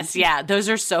really good. Yes, yeah, those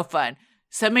are so fun.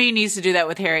 Somebody needs to do that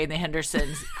with Harry and the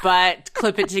Hendersons, but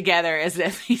clip it together as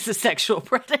if he's a sexual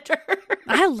predator.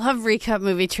 I love recut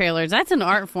movie trailers. That's an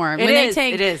art form. It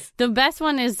is. The best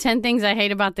one is 10 Things I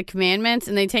Hate About the Commandments,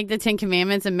 and they take the 10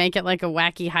 Commandments and make it like a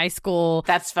wacky high school.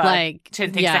 That's fun. Like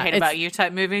 10 Things I Hate About You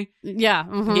type movie. Yeah.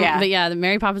 Mm-hmm. Yeah. But yeah, the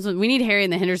Mary Poppins one. We need Harry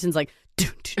and the Hendersons like,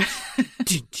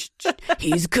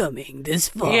 he's coming this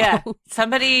fall. Yeah.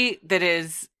 Somebody that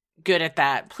is good at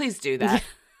that, please do that.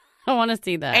 I want to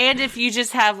see that. And if you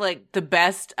just have like the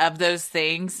best of those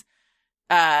things,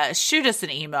 shoot us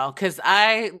an email, because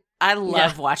I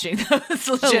love watching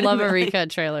those. I love a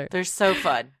recut trailer. They're so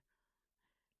fun.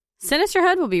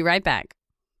 Sinisterhood will be right back.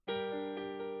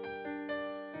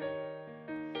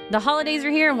 The holidays are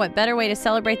here, and what better way to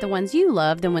celebrate the ones you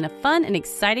love than with a fun and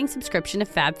exciting subscription to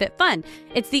FabFitFun.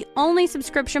 It's the only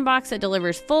subscription box that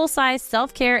delivers full-size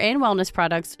self-care and wellness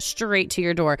products straight to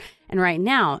your door. And right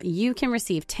now, you can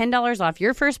receive $10 off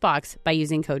your first box by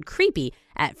using code CREEPY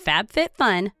at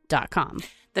fabfitfun.com.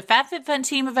 The FabFitFun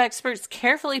team of experts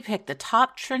carefully picked the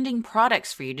top trending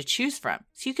products for you to choose from,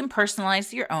 so you can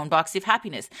personalize your own box of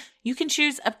happiness. You can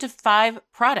choose up to 5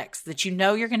 products that you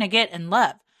know you're going to get and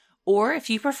love. Or if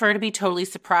you prefer to be totally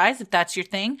surprised, if that's your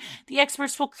thing, the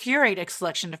experts will curate a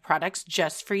selection of products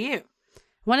just for you.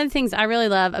 One of the things I really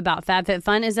love about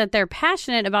FabFitFun is that they're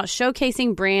passionate about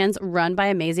showcasing brands run by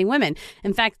amazing women.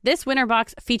 In fact, this winter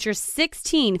box features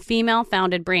 16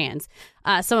 female-founded brands.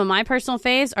 Some of my personal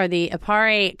faves are the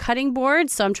Apare cutting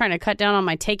boards. So I'm trying to cut down on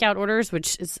my takeout orders,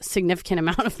 which is a significant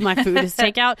amount of my food is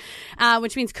takeout,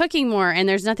 which means cooking more. And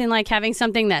there's nothing like having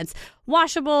something that's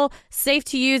washable, safe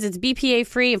to use. It's BPA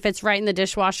free. It fits right in the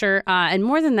dishwasher. And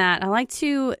more than that, I like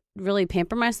to really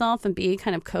pamper myself and be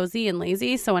kind of cozy and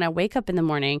lazy. So when I wake up in the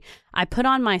morning, I put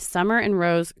on my Summer and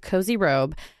Rose cozy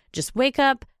robe. Just wake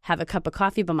up, have a cup of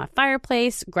coffee by my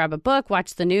fireplace, grab a book,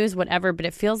 watch the news, whatever. But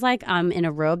it feels like I'm in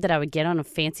a robe that I would get on a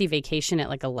fancy vacation at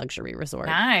like a luxury resort.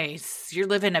 Nice. You're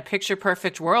living a picture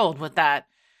perfect world with that.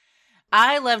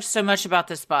 I loved so much about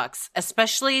this box,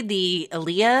 especially the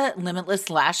Aaliyah Limitless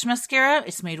Lash Mascara.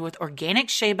 It's made with organic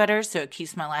shea butter, so it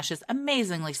keeps my lashes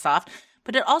amazingly soft,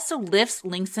 but it also lifts,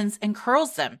 lengthens, and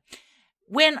curls them.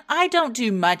 When I don't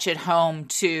do much at home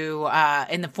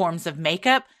in the forms of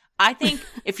makeup, I think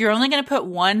if you're only going to put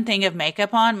one thing of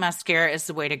makeup on, mascara is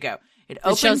the way to go.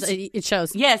 It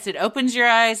shows. Yes, it opens your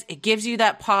eyes. It gives you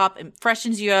that pop. It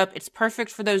freshens you up. It's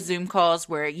perfect for those Zoom calls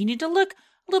where you need to look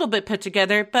a little bit put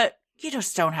together, but you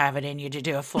just don't have it in you to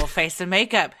do a full face of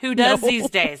makeup. Who does these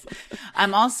days?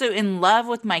 I'm also in love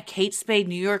with my Kate Spade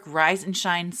New York Rise and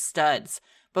Shine studs.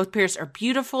 Both pairs are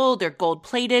beautiful. They're gold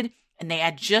plated, and they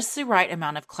add just the right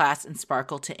amount of class and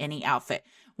sparkle to any outfit.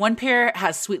 One pair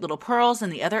has sweet little pearls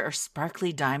and the other are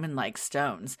sparkly diamond-like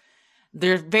stones.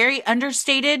 They're very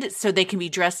understated, so they can be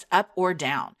dressed up or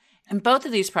down. And both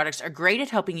of these products are great at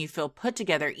helping you feel put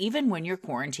together even when you're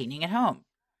quarantining at home.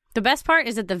 The best part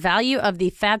is that the value of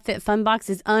the FabFitFun box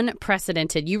is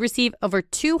unprecedented. You receive over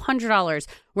 $200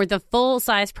 worth of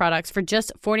full-size products for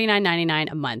just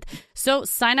 $49.99 a month. So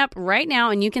sign up right now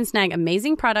and you can snag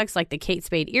amazing products like the Kate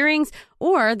Spade earrings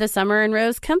or the Summer and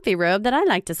Rose comfy robe that I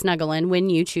like to snuggle in when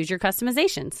you choose your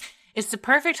customizations. It's the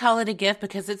perfect holiday gift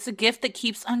because it's a gift that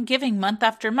keeps on giving month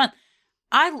after month.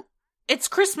 It's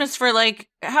Christmas for like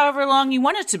however long you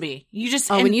want it to be.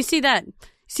 When you see that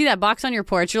box on your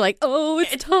porch, you're like, oh,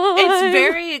 it's time. It's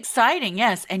very exciting,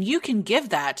 yes. And you can give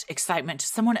that excitement to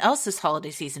someone else this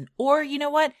holiday season. Or, you know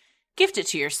what? Gift it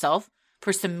to yourself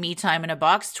for some me time in a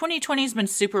box. 2020 has been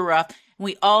super rough, and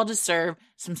we all deserve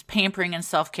some pampering and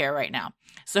self-care right now.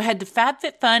 So head to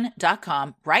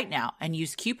fabfitfun.com right now and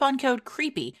use coupon code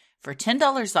CREEPY for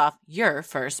 $10 off your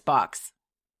first box.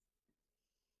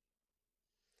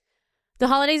 The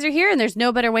holidays are here, and there's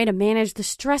no better way to manage the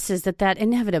stresses that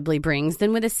inevitably brings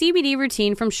than with a CBD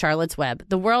routine from Charlotte's Web,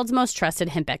 the world's most trusted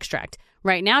hemp extract.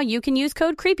 Right now, you can use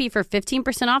code CREEPY for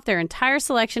 15% off their entire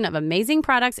selection of amazing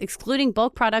products, excluding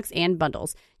bulk products and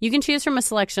bundles. You can choose from a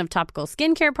selection of topical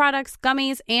skincare products,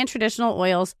 gummies, and traditional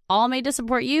oils, all made to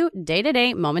support you day to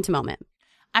day, moment to moment.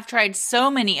 I've tried so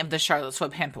many of the Charlotte's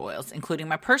Web hemp oils, including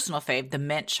my personal fave, the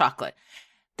mint chocolate.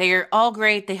 They are all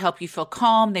great. They help you feel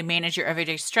calm. They manage your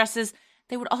everyday stresses.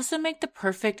 They would also make the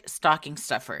perfect stocking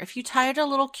stuffer. If you tied a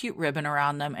little cute ribbon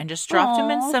around them and just dropped them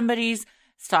in somebody's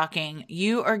stocking,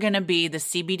 you are going to be the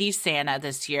CBD Santa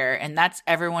this year, and that's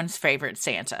everyone's favorite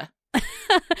Santa.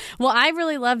 Well, I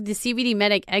really love the CBD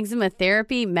Medic Eczema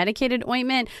Therapy Medicated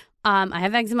Ointment. I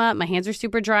have eczema. My hands are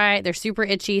super dry. They're super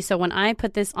itchy. So when I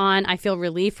put this on, I feel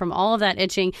relief from all of that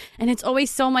itching. And it's always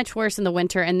so much worse in the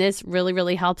winter. And this really,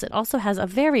 really helps. It also has a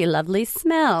very lovely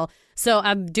smell. So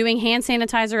I'm doing hand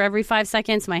sanitizer every 5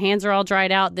 seconds. My hands are all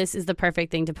dried out. This is the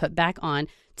perfect thing to put back on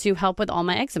to help with all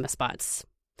my eczema spots.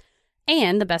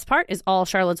 And the best part is all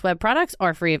Charlotte's Web products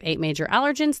are free of 8 major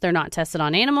allergens. They're not tested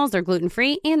on animals. They're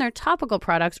gluten-free. And their topical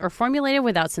products are formulated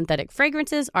without synthetic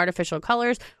fragrances, artificial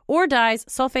colors, or dyes,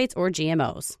 sulfates, or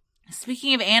GMOs.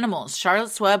 Speaking of animals,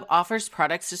 Charlotte's Web offers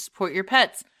products to support your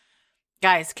pets.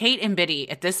 Guys, Kate and Biddy,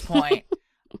 at this point,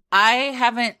 I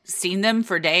haven't seen them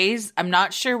for days. I'm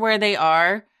not sure where they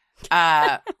are.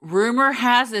 Rumor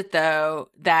has it, though,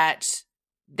 that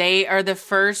they are the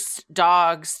first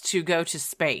dogs to go to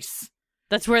space.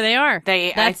 That's where they are.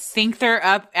 I think they're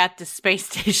up at the space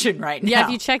station right now. Yeah,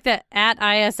 if you check that at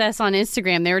ISS on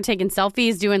Instagram, they were taking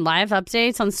selfies, doing live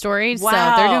updates on stories. Wow.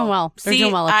 So they're doing well. They're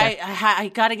doing well up there. I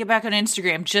got to get back on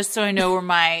Instagram just so I know where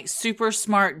my super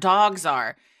smart dogs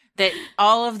are. That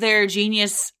all of their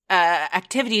genius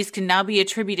activities can now be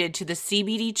attributed to the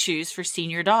CBD Chews for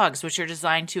senior dogs, which are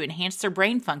designed to enhance their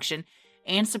brain function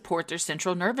and support their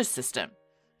central nervous system.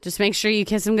 Just make sure you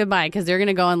kiss them goodbye because they're going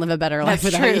to go and live a better life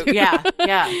without you. That's true.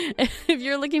 Yeah. If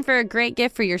you're looking for a great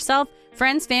gift for yourself,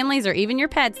 friends, families, or even your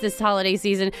pets this holiday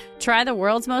season, try the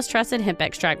world's most trusted hemp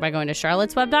extract by going to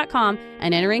charlottesweb.com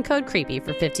and entering code CREEPY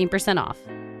for 15% off.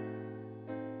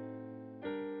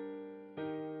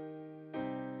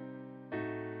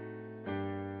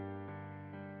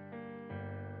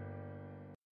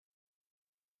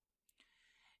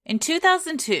 In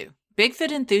 2002,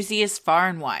 Bigfoot enthusiasts far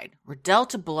and wide were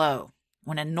dealt a blow.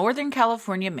 when a Northern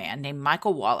California man named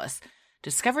Michael Wallace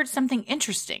discovered something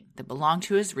interesting that belonged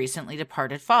to his recently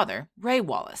departed father, Ray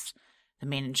Wallace, the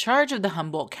man in charge of the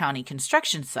Humboldt County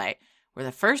construction site where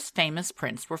the first famous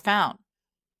prints were found.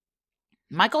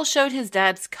 Michael showed his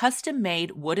dad's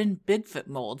custom-made wooden Bigfoot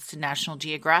molds to National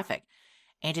Geographic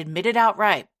and admitted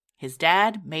outright his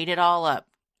dad made it all up,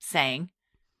 saying,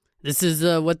 "This is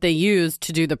what they used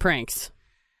to do the pranks."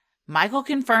 Michael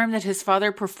confirmed that his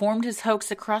father performed his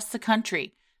hoax across the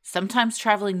country, sometimes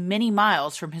traveling many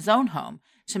miles from his own home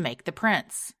to make the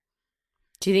prints.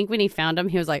 Do you think when he found him,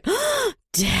 he was like,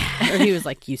 "Dad," or he was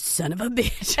like, "You son of a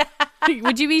bitch"?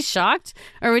 Would you be shocked?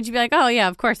 Or would you be like, "Oh, yeah,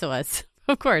 of course it was.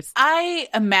 Of course." I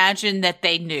imagine that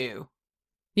they knew.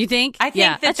 You think? I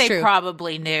think that they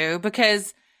probably knew,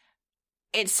 because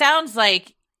it sounds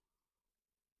like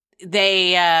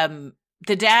they,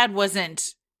 the dad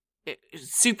wasn't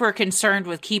super concerned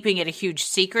with keeping it a huge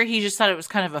secret. He just thought it was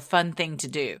kind of a fun thing to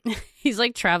do. He's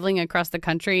like traveling across the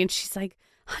country and she's like,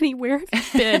 "Honey, where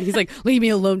have you been?" He's like, "Leave me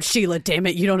alone, Sheila. Damn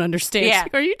it. You don't understand." Yeah.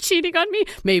 Like, "Are you cheating on me?"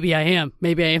 Maybe I am,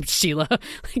 Sheila.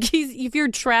 Like, if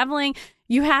you're traveling,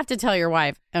 you have to tell your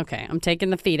wife, "Okay, I'm taking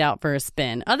the feet out for a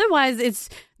spin." Otherwise,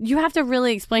 you have to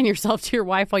really explain yourself to your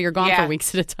wife while you're gone for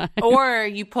weeks at a time. Or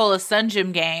you pull a Sun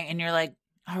Gym gang and you're like,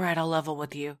 "All right, I'll level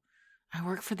with you. I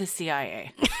work for the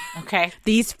CIA." Okay.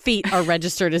 These feet are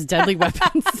registered as deadly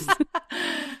weapons.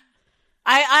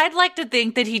 I'd like to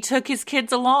think that he took his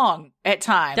kids along at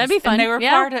times. That'd be fun. And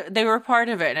they were part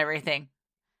of it and everything.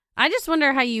 I just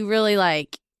wonder how you really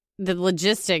like the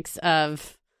logistics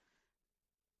of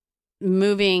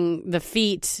moving the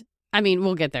feet. I mean,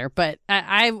 we'll get there, but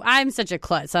I'm such a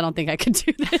klutz. I don't think I could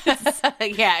do this.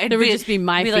 Yeah, it would just be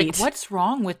my feet. Like, what's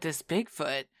wrong with this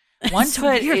Bigfoot? One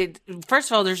foot,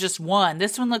 first of all, there's just one.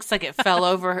 This one looks like it fell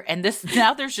over, and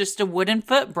now there's just a wooden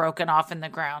foot broken off in the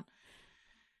ground.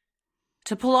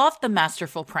 To pull off the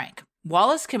masterful prank,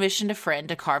 Wallace commissioned a friend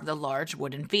to carve the large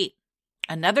wooden feet.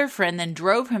 Another friend then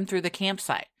drove him through the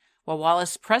campsite, while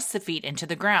Wallace pressed the feet into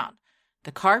the ground,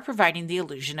 the car providing the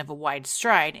illusion of a wide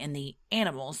stride in the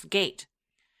animal's gait.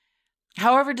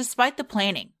 However, despite the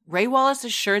planning, Ray Wallace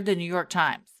assured the New York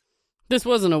Times, "This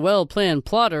wasn't a well-planned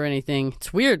plot or anything.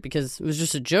 It's weird because it was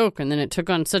just a joke, and then it took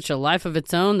on such a life of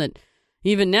its own that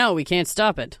even now we can't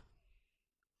stop it."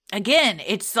 Again,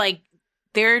 it's like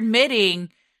they're admitting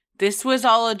this was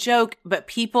all a joke, but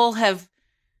people have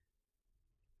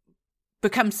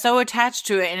become so attached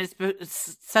to it, and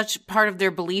it's such part of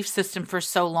their belief system for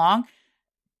so long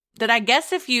that I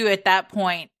guess if you at that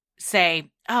point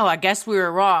say, "Oh, I guess we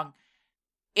were wrong,"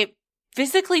 it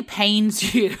physically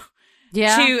pains you.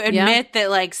 To admit that,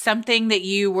 like, something that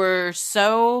you were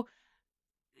so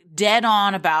dead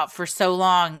on about for so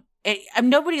long,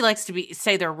 nobody likes to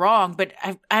say they're wrong, but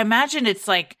I imagine it's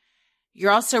like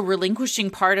you're also relinquishing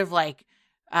part of, like,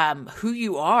 who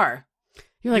you are.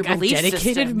 You're like, "I've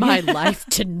dedicated my life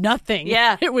to nothing."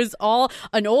 Yeah. It was all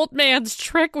an old man's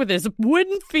trick with his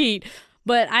wooden feet.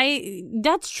 But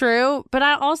that's true. But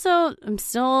I also am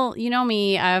still, you know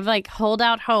me, I've like hold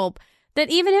out hope that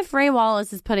even if Ray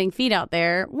Wallace is putting feet out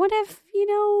there, what if,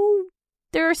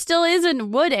 there still is a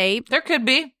wood ape? There could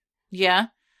be. Yeah.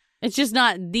 It's just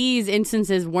not, these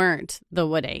instances weren't the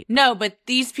wood ape. No, but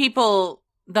these people,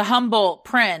 the Humboldt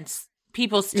prints,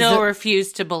 people still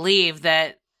refuse to believe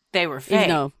that they were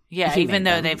fake. Even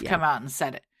though they've come out and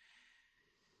said it.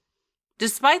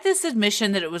 Despite this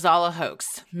admission that it was all a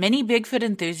hoax, many Bigfoot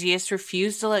enthusiasts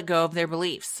refused to let go of their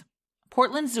beliefs.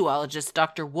 Portland zoologist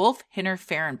Dr. Wolf Henner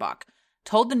Fehrenbach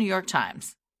told the New York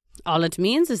Times, "All it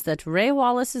means is that Ray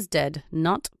Wallace is dead,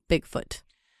 not Bigfoot."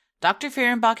 Dr.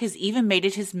 Fehrenbach has even made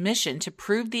it his mission to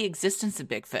prove the existence of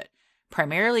Bigfoot,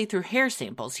 primarily through hair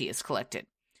samples he has collected.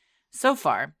 So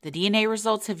far, the DNA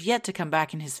results have yet to come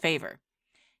back in his favor.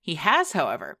 He has,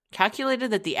 however, calculated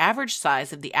that the average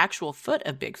size of the actual foot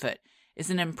of Bigfoot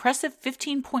is an impressive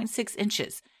 15.6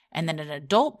 inches, and that an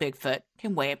adult Bigfoot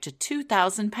can weigh up to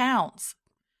 2,000 pounds.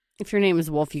 If your name is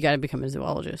Wolf, you got to become a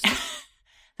zoologist.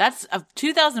 That's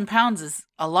 2,000 pounds is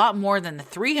a lot more than the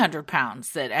 300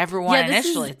 pounds that everyone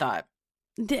initially thought.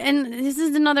 And this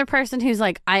is another person who's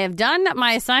like, "I have done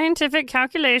my scientific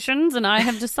calculations and I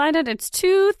have decided it's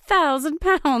 2,000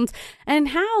 pounds. And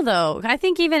how, though? I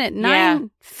think even at 9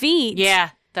 feet.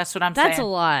 Yeah, that's what I'm saying. That's a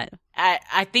lot.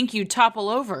 I think you topple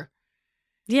over.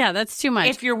 Yeah, that's too much.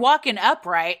 If you're walking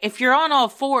upright, if you're on all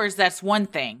fours, that's one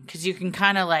thing. Because you can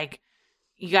kind of like,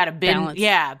 you got to bend. Balance.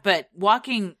 Yeah, but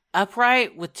walking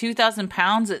upright with 2,000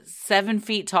 pounds at 7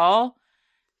 feet tall,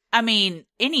 I mean,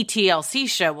 any TLC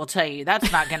show will tell you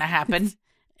that's not going to happen.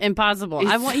 Impossible.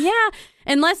 And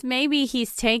Unless maybe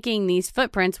he's taking these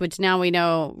footprints, which now we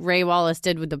know Ray Wallace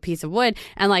did with the piece of wood,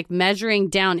 and like measuring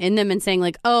down in them and saying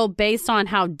like, oh, based on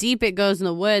how deep it goes in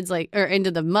the woods, like, or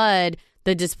into the mud,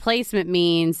 the displacement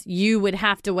means you would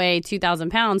have to weigh 2,000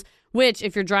 pounds, which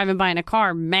if you're driving by in a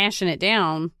car, mashing it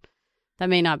down, that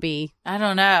may not be. I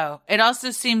don't know. It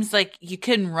also seems like you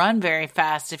couldn't run very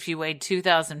fast if you weighed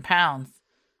 2,000 pounds.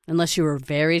 Unless you were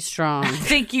very strong. I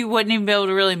think you wouldn't even be able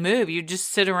to really move. You'd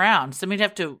just sit around. Somebody'd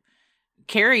have to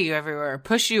carry you everywhere,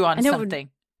 push you on something.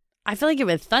 I feel like it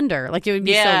would thunder. Like it would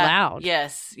be so loud.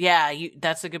 Yes. Yeah.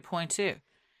 That's a good point, too.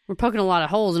 We're poking a lot of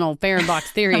holes in old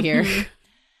Fehrenbach's theory here.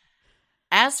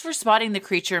 As for spotting the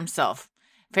creature himself,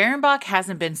 Fehrenbach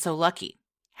hasn't been so lucky.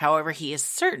 However, he is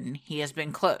certain he has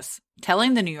been close,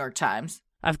 telling the New York Times,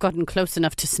 I've gotten close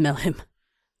enough to smell him.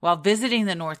 While visiting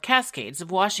the North Cascades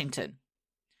of Washington.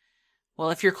 Well,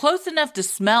 if you're close enough to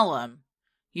smell him,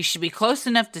 you should be close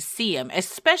enough to see him,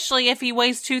 especially if he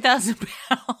weighs 2,000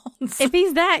 pounds. If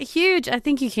he's that huge, I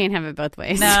think you can't have it both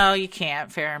ways. No, you can't,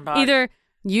 Fehrenbach. Either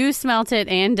you smelt it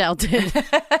and dealt it,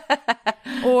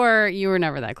 or you were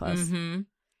never that close. Mm-hmm.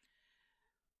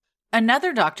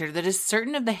 Another doctor that is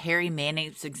certain of the hairy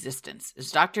man-ape's existence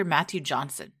is Dr. Matthew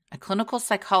Johnson, a clinical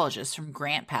psychologist from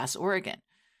Grant Pass, Oregon.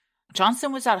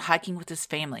 Johnson was out hiking with his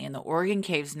family in the Oregon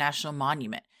Caves National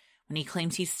Monument when he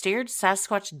claims he stared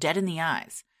Sasquatch dead in the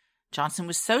eyes. Johnson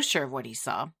was so sure of what he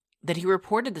saw that he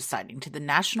reported the sighting to the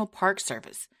National Park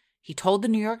Service. He told the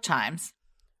New York Times,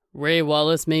 Ray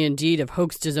Wallace may indeed have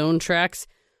hoaxed his own tracks,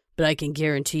 but I can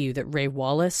guarantee you that Ray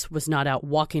Wallace was not out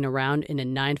walking around in a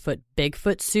 9-foot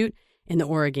Bigfoot suit in the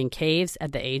Oregon caves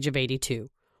at the age of 82.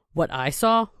 What I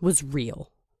saw was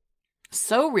real.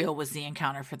 So real was the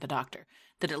encounter for the doctor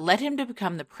that it led him to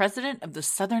become the president of the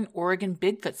Southern Oregon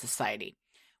Bigfoot Society,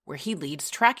 where he leads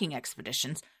tracking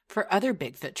expeditions for other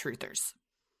Bigfoot truthers.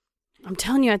 I'm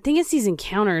telling you, I think it's these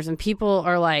encounters and people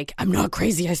are like, I'm not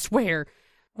crazy, I swear.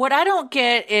 What I don't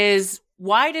get is,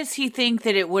 why does he think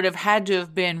that it would have had to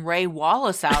have been Ray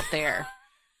Wallace out there?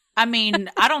 I mean,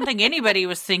 I don't think anybody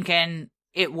was thinking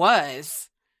it was.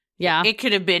 Yeah. It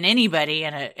could have been anybody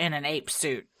in an ape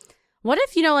suit. What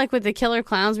if, like with the killer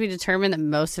clowns, we determined that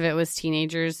most of it was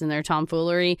teenagers and their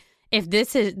tomfoolery? If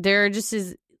there just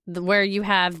is where you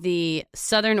have the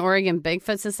Southern Oregon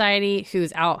Bigfoot Society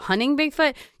who's out hunting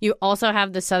Bigfoot, you also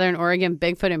have the Southern Oregon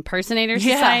Bigfoot Impersonator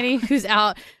Society who's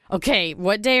out, okay,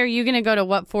 what day are you going to go to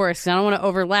what forest? 'Cause I don't want to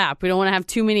overlap. We don't want to have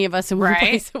too many of us in one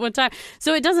place at one time.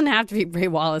 So it doesn't have to be Ray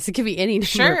Wallace. It could be any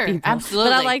number of people.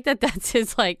 Absolutely. But I like that that's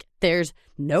his, like, there's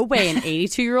no way an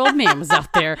 82-year-old man was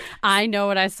out there. I know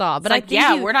what I saw. But it's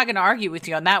like, we're not going to argue with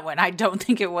you on that one. I don't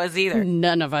think it was either.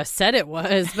 None of us said it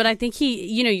was. But I think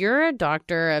you're a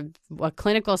doctor, a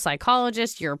clinical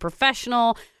psychologist, you're a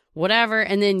professional, whatever,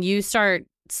 and then you start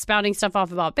spouting stuff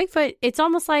off about Bigfoot. It's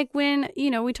almost like when,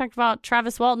 we talked about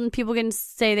Travis Walton, people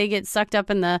say they get sucked up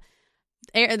in the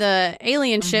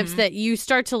alien ships, that you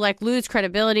start to like lose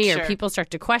credibility or people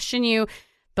start to question you.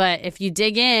 But if you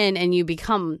dig in and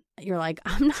you're like,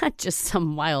 I'm not just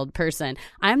some wild person.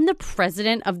 I'm the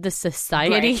president of the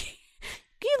society. Right.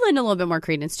 You lend a little bit more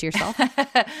credence to yourself.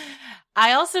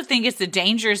 I also think it's a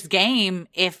dangerous game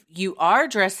if you are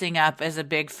dressing up as a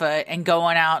Bigfoot and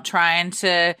going out trying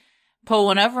to pull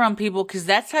one over on people, because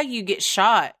that's how you get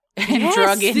shot and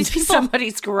drug into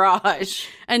somebody's garage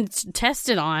and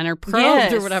tested on or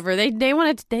probed or whatever. They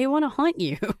want to hunt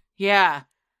you. Yeah.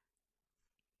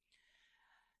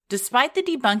 Despite the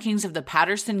debunkings of the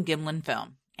Patterson-Gimlin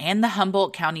film and the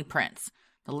Humboldt County prints,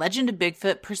 the legend of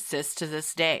Bigfoot persists to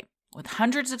this day, with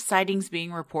hundreds of sightings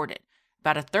being reported,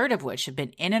 about a third of which have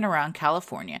been in and around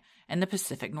California and the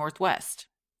Pacific Northwest.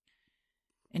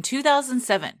 In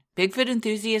 2007, Bigfoot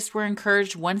enthusiasts were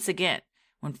encouraged once again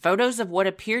when photos of what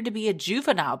appeared to be a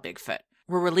juvenile Bigfoot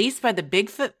were released by the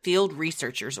Bigfoot Field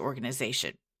Researchers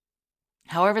Organization.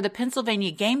 However, the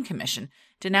Pennsylvania Game Commission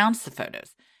denounced the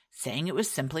photos, saying it was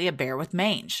simply a bear with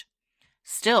mange.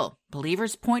 Still,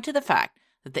 believers point to the fact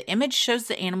that the image shows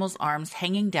the animal's arms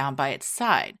hanging down by its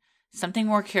side, something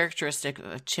more characteristic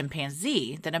of a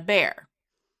chimpanzee than a bear.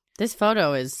 This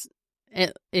photo is,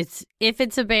 if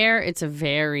it's a bear, it's a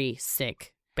very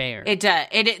sick bear. It does.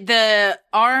 The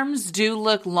arms do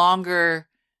look longer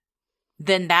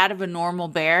than that of a normal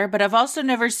bear, but I've also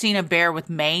never seen a bear with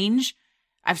mange.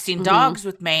 I've seen dogs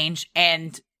with mange,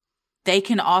 and they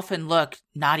can often look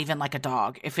not even like a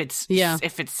dog if it's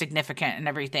significant and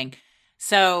everything.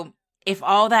 So if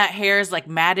all that hair is like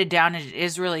matted down and it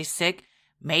is really sick,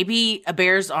 maybe a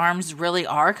bear's arms really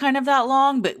are kind of that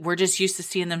long, but we're just used to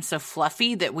seeing them so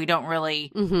fluffy that we don't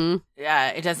really,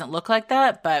 it doesn't look like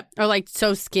that. But or like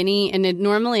so skinny. And it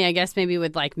normally, I guess, maybe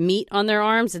with like meat on their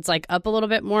arms, it's like up a little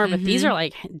bit more. But these are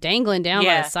like dangling down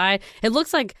by the side. It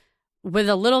looks like with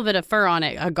a little bit of fur on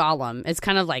it, a golem. It's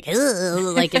kind of like,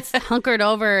 like it's hunkered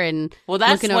over and well,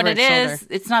 that's looking what over it its is.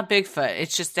 shoulder. It's not Bigfoot.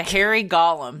 It's just a hairy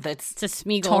golem that's It's a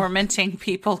Smeagol. tormenting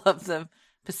people of the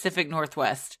Pacific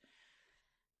Northwest.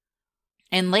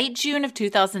 In late June of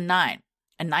 2009,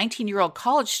 a 19-year-old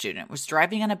college student was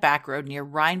driving on a back road near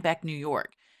Rhinebeck, New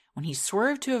York, when he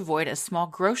swerved to avoid a small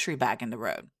grocery bag in the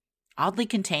road, oddly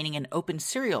containing an open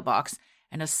cereal box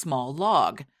and a small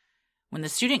log. When the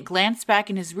student glanced back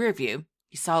in his rearview,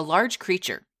 he saw a large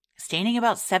creature, standing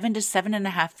about 7 to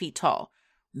 7.5 feet tall,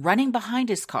 running behind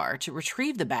his car to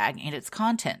retrieve the bag and its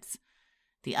contents.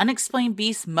 The unexplained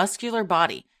beast's muscular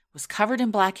body was covered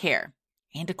in black hair,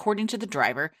 and according to the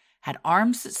driver, had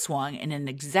arms that swung in an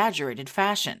exaggerated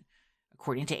fashion,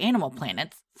 according to Animal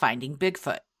Planet's Finding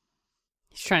Bigfoot.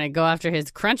 He's trying to go after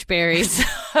his crunch berries.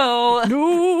 So,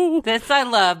 No. this I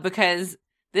love because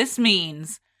this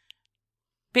means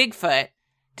Bigfoot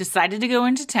decided to go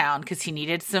into town because he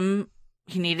needed some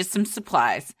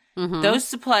supplies. Those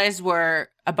supplies were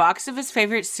a box of his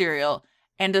favorite cereal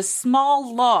and a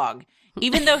small log.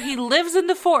 Even though he lives in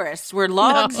the forest where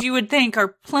logs you would think are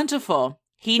plentiful,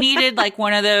 he needed like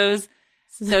one of those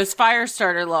fire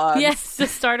starter logs. Yes, the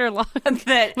starter log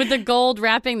that with the gold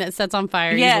wrapping that sets on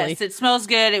fire yes, easily. it smells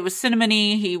good. It was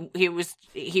cinnamony.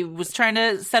 He was trying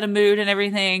to set a mood and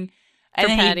everything. And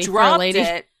then Patty, he for a dropped lady.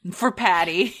 it for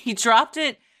Patty. He dropped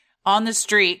it on the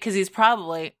street because he's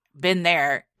probably been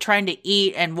there trying to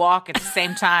eat and walk at the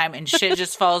same time, and shit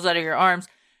just falls out of your arms.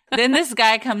 Then this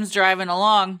guy comes driving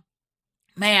along.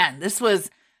 Man,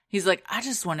 he's like, I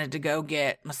just wanted to go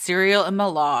get my cereal and my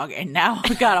log, and now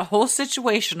I got a whole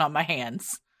situation on my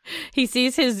hands. He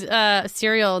sees his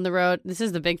cereal in the road. This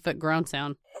is the Bigfoot groan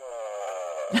sound.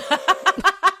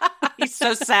 He's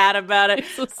so sad about it.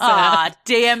 So sad. Aw,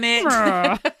 damn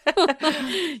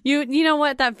it. You know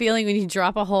what? That feeling when you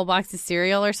drop a whole box of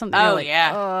cereal or something. Oh, you're like,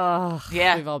 yeah. Oh,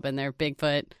 Yeah. We've all been there.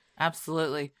 Bigfoot.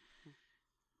 Absolutely.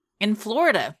 In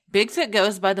Florida, Bigfoot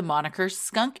goes by the moniker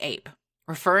skunk ape,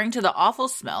 referring to the awful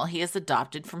smell he has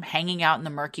adopted from hanging out in the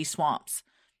murky swamps.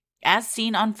 As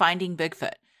seen on Finding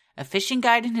Bigfoot, a fishing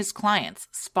guide and his clients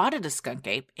spotted a skunk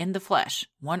ape in the flesh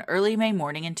one early May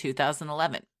morning in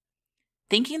 2011.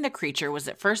 Thinking the creature was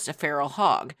at first a feral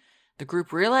hog, the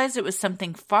group realized it was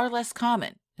something far less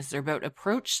common as their boat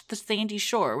approached the sandy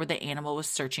shore where the animal was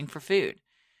searching for food.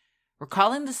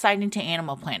 Recalling the sighting to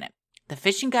Animal Planet, the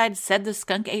fishing guide said the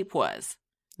skunk ape was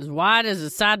as wide as a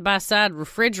side-by-side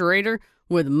refrigerator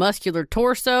with a muscular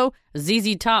torso, a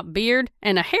ZZ-top beard,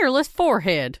 and a hairless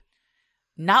forehead.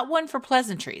 not one for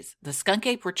pleasantries. The skunk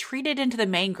ape retreated into the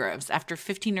mangroves after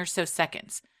 15 or so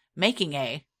seconds, making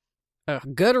a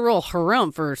guttural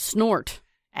harumph or snort.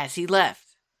 as he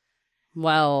left.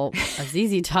 Well, a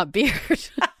ZZ Top beard.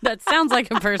 That sounds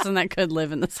like a person that could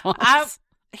live in the swamps.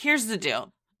 Here's the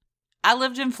deal. I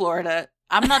lived in Florida.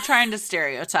 I'm not trying to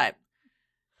stereotype.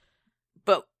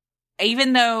 But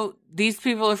even though these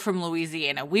people are from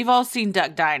Louisiana, we've all seen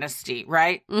Duck Dynasty,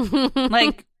 right?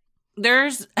 Like,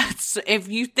 if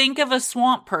you think of a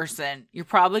swamp person, you're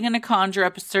probably going to conjure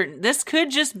up this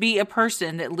could just be a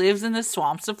person that lives in the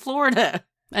swamps of Florida.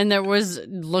 And there was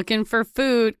looking for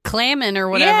food, clamming or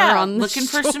whatever on the looking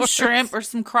for some shrimp or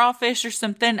some crawfish or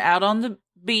something out on the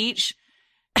beach,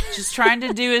 just trying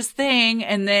to do his thing.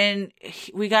 And then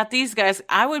we got these guys.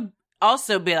 I would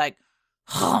also be like,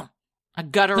 a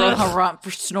guttural harumph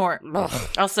for snort.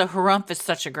 Also, harumph is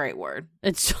such a great word.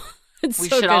 It's we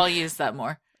so should good. all use that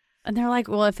more. And they're like,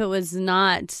 well, if it was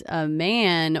not a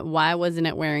man, why wasn't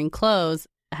it wearing clothes?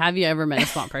 Have you ever met a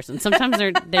swamp person? Sometimes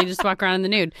they just walk around in the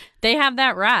nude. They have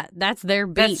that right. That's their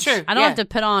beach. That's true. I don't have to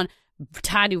put on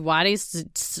tidy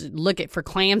whities to look for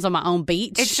clams on my own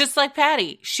beach. It's just like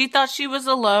Patty. She thought she was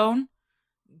alone,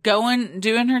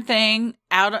 doing her thing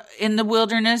out in the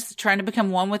wilderness, trying to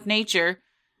become one with nature.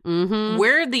 Mm-hmm.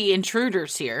 We're the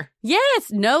intruders here.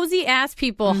 Yes, nosy ass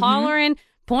people hollering,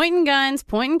 pointing guns,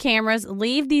 pointing cameras.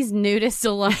 Leave these nudists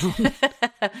alone.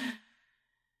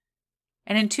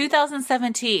 And in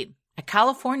 2017, a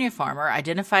California farmer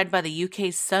identified by the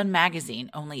UK's Sun magazine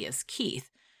only as Keith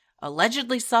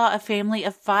allegedly saw a family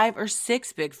of 5 or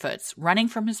 6 Bigfoots running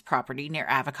from his property near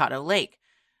Avocado Lake,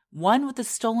 one with a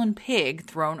stolen pig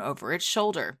thrown over its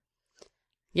shoulder.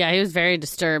 Yeah, he was very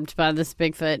disturbed by this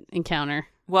Bigfoot encounter.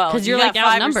 Well, because you're got like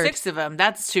 5 outnumbered. or 6 of them.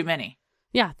 That's too many.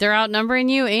 Yeah, they're outnumbering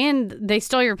you, and they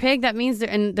stole your pig. That means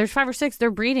and there's 5 or 6.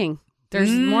 They're breeding. There's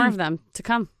more of them to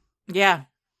come. Yeah.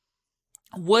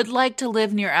 Would like to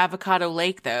live near Avocado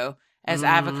Lake, though, as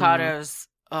avocados,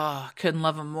 couldn't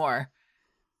love them more.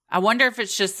 I wonder if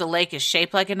it's just the lake is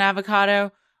shaped like an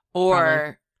avocado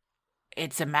or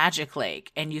it's a magic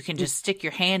lake and you can just stick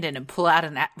your hand in and pull out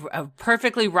a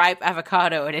perfectly ripe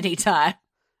avocado at any time.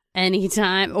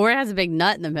 Anytime. Or it has a big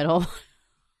nut in the middle.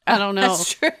 I don't know.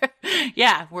 That's true.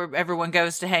 Yeah, where everyone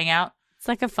goes to hang out. It's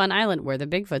like a fun island where the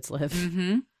Bigfoots live.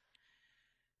 Mm-hmm.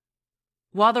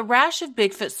 While the rash of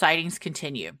Bigfoot sightings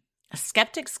continue,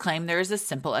 skeptics claim there is a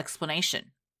simple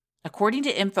explanation. According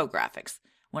to infographics,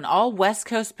 when all West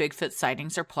Coast Bigfoot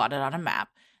sightings are plotted on a map,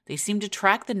 they seem to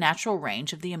track the natural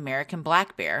range of the American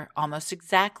black bear almost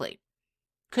exactly.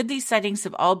 Could these sightings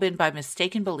have all been by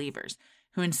mistaken believers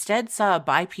who instead saw a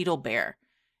bipedal bear?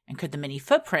 And could the many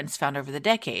footprints found over the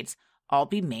decades all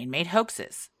be man-made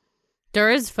hoaxes? There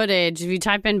is footage. If you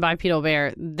type in bipedal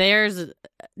bear,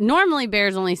 normally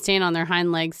bears only stand on their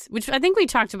hind legs, which I think we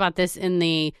talked about this in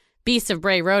the Beasts of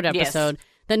Bray Road episode,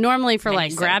 that normally for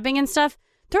grabbing and stuff,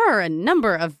 there are a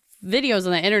number of videos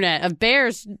on the internet of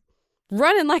bears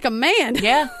running like a man.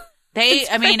 Yeah.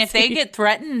 If they get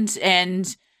threatened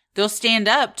and they'll stand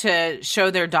up to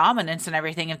show their dominance and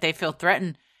everything if they feel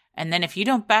threatened. And then if you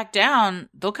don't back down,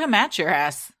 they'll come at your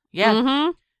ass. Yeah.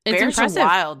 Mm-hmm. It's bears impressive. Are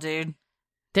wild, dude.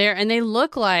 And they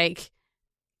look like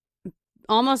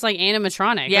almost like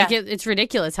animatronic. Yeah. Like it's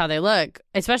ridiculous how they look,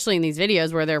 especially in these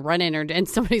videos where they're running and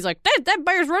somebody's like, that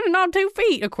bear's running on 2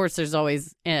 feet. Of course, there's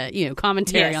always,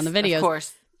 commentary on the videos. Of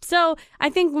course. So I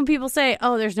think when people say,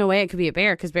 oh, there's no way it could be a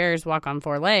bear because bears walk on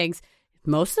 4 legs,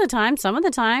 most of the time, some of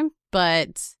the time,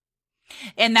 but...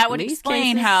 And that would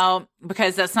explain how,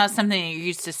 because that's not something you're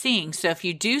used to seeing. So if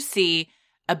you do see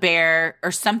a bear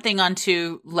or something on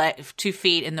 2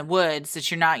 feet in the woods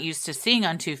that you're not used to seeing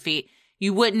on 2 feet,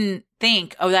 you wouldn't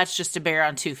think, oh, that's just a bear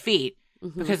on 2 feet,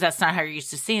 because that's not how you're used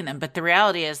to seeing them. But the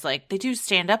reality is, like, they do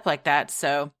stand up like that.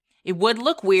 So it would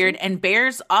look weird. And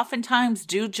bears oftentimes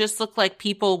do just look like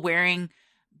people wearing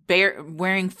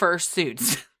fur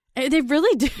suits. They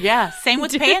really do. Yeah. Same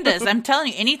with pandas. I'm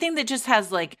telling you, anything that just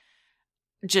has like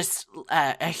just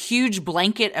a huge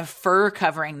blanket of fur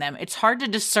covering them, it's hard to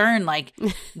discern like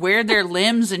where their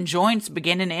limbs and joints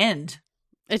begin and end.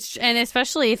 And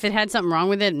especially if it had something wrong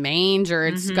with it, mange, or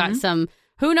it's got some,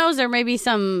 who knows, there may be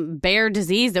some bear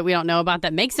disease that we don't know about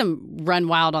that makes them run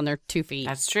wild on their 2 feet.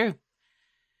 That's true.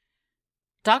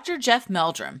 Dr. Jeff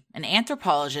Meldrum, an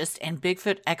anthropologist and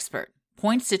Bigfoot expert,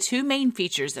 points to 2 main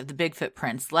features of the Bigfoot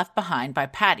prints left behind by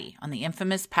Patty on the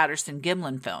infamous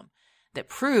Patterson-Gimlin film that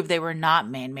prove they were not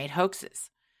man-made hoaxes.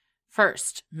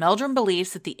 First, Meldrum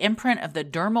believes that the imprint of the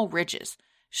dermal ridges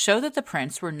show that the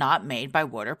prints were not made by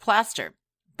wood or plaster,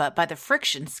 but by the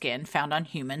friction skin found on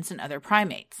humans and other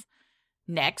primates.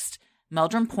 Next,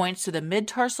 Meldrum points to the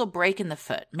mid-tarsal break in the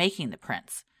foot, making the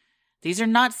prints. These are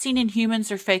not seen in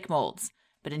humans or fake molds,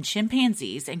 but in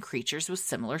chimpanzees and creatures with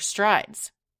similar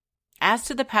strides. As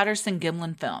to the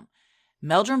Patterson-Gimlin film,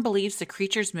 Meldrum believes the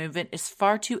creature's movement is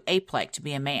far too ape-like to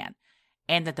be a man,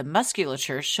 and that the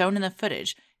musculature shown in the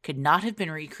footage could not have been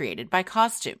recreated by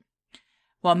costume.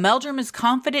 While Meldrum is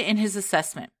confident in his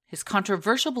assessment, his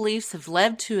controversial beliefs have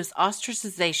led to his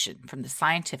ostracization from the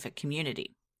scientific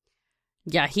community.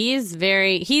 Yeah, he's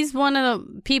one of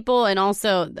the people, and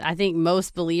also I think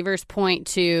most believers point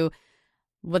to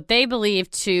what they believe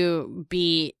to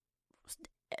be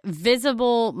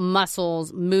visible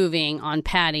muscles moving on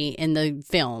Patty in the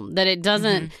film. That it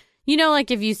doesn't,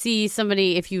 like if you see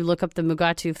somebody, if you look up the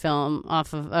Mugatu film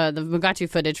off of the Mugatu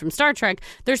footage from Star Trek,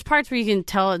 there's parts where you can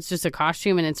tell it's just a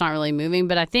costume and it's not really moving.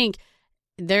 But I think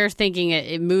they're thinking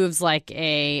it moves like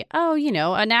an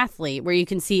athlete where you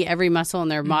can see every muscle in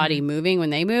their body moving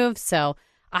when they move. So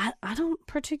I don't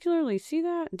particularly see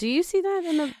that. Do you see that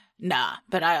in the... Nah,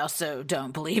 but I also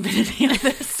don't believe in any of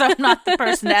this, so I'm not the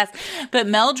person to ask. But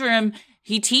Meldrum,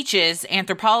 he teaches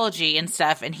anthropology and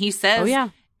stuff, and he says,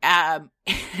 and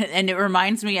it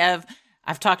reminds me of,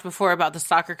 I've talked before about the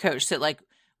soccer coach that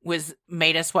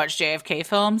made us watch JFK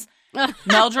films.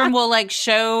 Meldrum will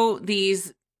show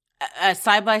these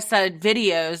side-by-side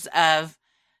videos of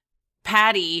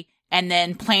Patty and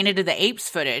then Planet of the Apes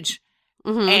footage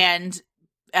and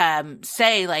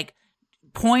say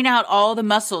point out all the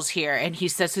muscles here. And he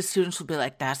says his students will be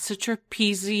like, that's a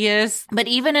trapezius. But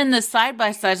even in the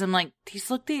side-by-sides, I'm like, these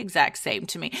look the exact same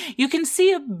to me. You can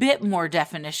see a bit more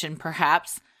definition,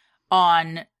 perhaps,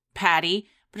 on Patty,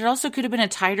 but it also could have been a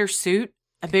tighter suit,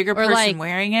 a bigger person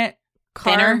wearing it.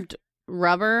 Carved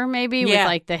rubber, maybe,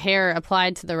 with the hair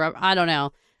applied to the rubber. I don't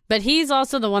know. But he's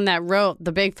also the one that wrote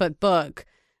the Bigfoot book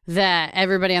that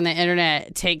everybody on the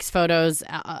internet takes photos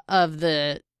of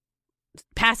the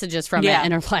passages from it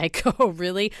and are like, oh,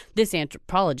 really? This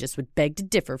anthropologist would beg to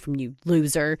differ from you,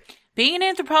 loser. Being an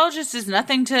anthropologist is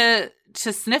nothing to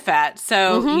sniff at.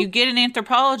 So you get an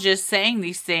anthropologist saying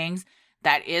these things,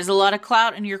 that is a lot of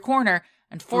clout in your corner.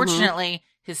 Unfortunately,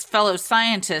 his fellow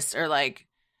scientists are like,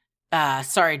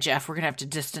 sorry, Jeff, we're going to have to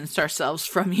distance ourselves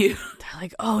from you. They're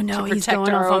like, oh, no, he's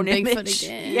going off on Bigfoot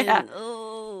again. Yeah.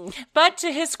 Oh. But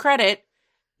to his credit,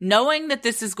 knowing that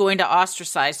this is going to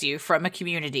ostracize you from a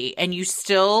community and you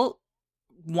still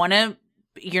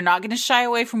you're not going to shy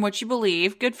away from what you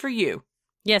believe, good for you.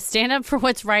 Yeah, stand up for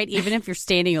what's right, even if you're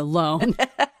standing alone.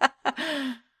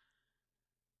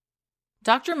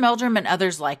 Dr. Meldrum and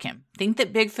others like him think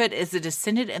that Bigfoot is a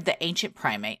descendant of the ancient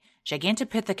primate,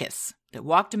 Gigantopithecus, that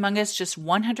walked among us just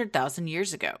 100,000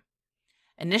 years ago.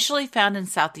 Initially found in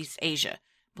Southeast Asia,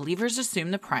 believers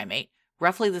assume the primate,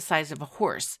 roughly the size of a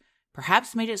horse,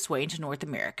 perhaps made its way into North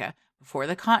America before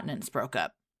the continents broke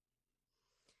up.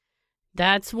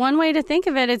 That's one way to think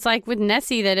of it. It's like with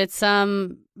Nessie, that it's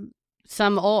some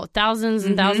old thousands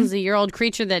and thousands of year old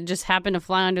creature that just happened to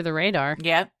fly under the radar.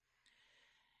 Yep.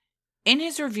 In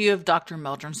his review of Dr.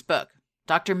 Meldrum's book,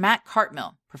 Dr. Matt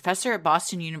Cartmill, professor at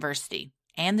Boston University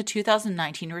and the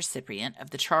 2019 recipient of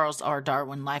the Charles R.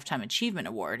 Darwin Lifetime Achievement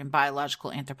Award in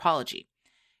Biological Anthropology,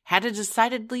 had a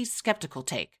decidedly skeptical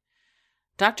take.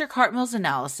 Dr. Cartmill's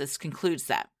analysis concludes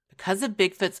that, because of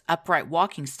Bigfoot's upright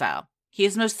walking style, he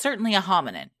is most certainly a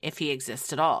hominin, if he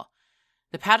exists at all.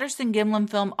 The Patterson-Gimlin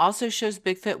film also shows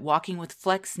Bigfoot walking with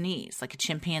flexed knees like a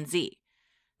chimpanzee.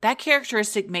 That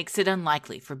characteristic makes it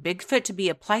unlikely for Bigfoot to be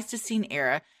a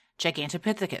Pleistocene-era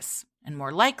Gigantopithecus, and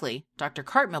more likely, Dr.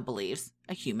 Cartmill believes,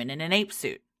 a human in an ape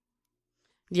suit.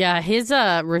 Yeah, his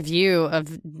review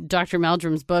of Dr.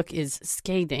 Meldrum's book is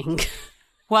scathing.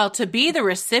 Well, to be the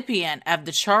recipient of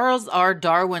the Charles R.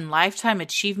 Darwin Lifetime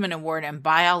Achievement Award in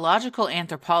Biological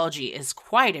Anthropology is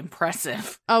quite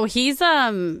impressive. Oh, he's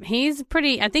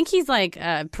pretty, I think he's like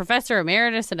a professor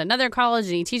emeritus at another college,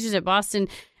 and he teaches at Boston.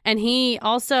 And he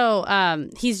also,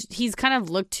 he's kind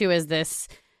of looked to as this,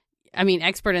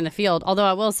 expert in the field. Although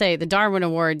I will say the Darwin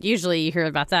Award, usually you hear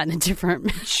about that in a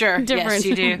different, yes,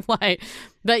 you do. light.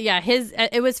 But yeah,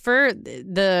 it was for,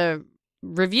 the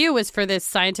review was for this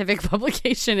scientific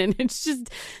publication, and it's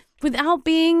just, without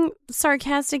being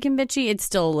sarcastic and bitchy, it's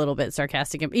still a little bit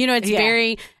sarcastic. It's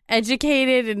very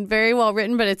educated and very well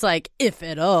written, but it's like, if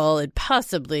at all, it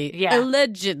possibly,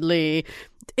 allegedly...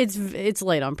 It's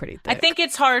laid on pretty thick. I think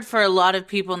it's hard for a lot of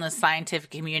people in the scientific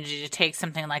community to take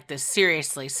something like this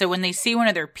seriously. So when they see one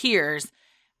of their peers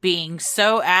being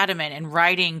so adamant and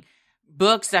writing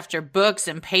books after books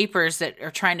and papers that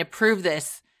are trying to prove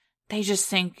this, they just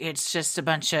think it's just a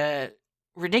bunch of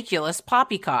ridiculous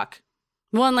poppycock.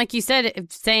 Well, and like you said,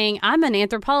 saying, I'm an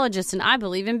anthropologist and I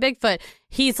believe in Bigfoot.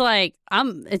 He's like,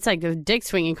 it's like a dick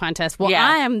swinging contest. Well,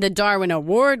 I am the Darwin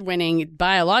Award winning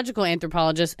biological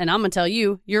anthropologist, and I'm going to tell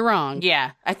you, you're wrong.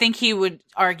 Yeah. I think he would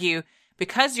argue,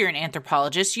 because you're an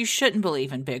anthropologist, you shouldn't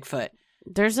believe in Bigfoot.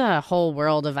 There's a whole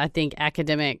world of, I think,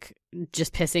 academic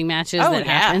just pissing matches that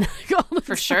happen.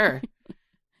 For sure.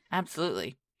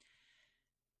 Absolutely.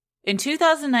 In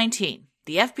 2019,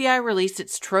 the FBI released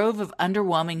its trove of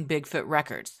underwhelming Bigfoot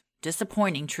records,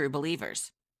 disappointing true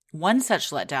believers. One such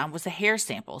letdown was a hair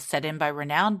sample set in by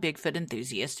renowned Bigfoot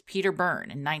enthusiast Peter Byrne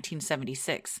in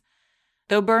 1976.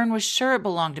 Though Byrne was sure it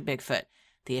belonged to Bigfoot,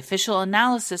 the official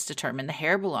analysis determined the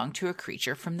hair belonged to a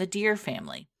creature from the deer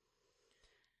family.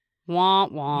 Wah,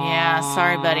 wah. Yeah,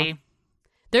 sorry, buddy.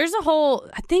 There's a whole,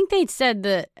 I think they said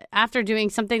that after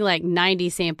doing something like 90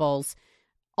 samples,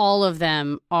 all of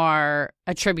them are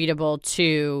attributable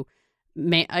to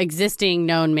existing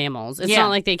known mammals. It's not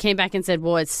like they came back and said,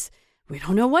 well, we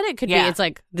don't know what it could be. It's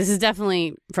like, this is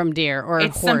definitely from deer or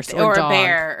it's horse or dog. A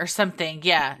bear or something.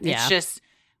 Yeah. It's just,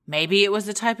 maybe it was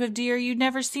a type of deer you'd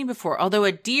never seen before. Although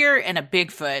a deer and a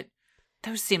Bigfoot,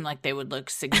 those seem like they would look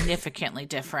significantly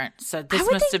different. So this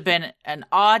must have been an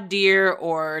odd deer,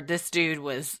 or this dude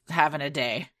was having a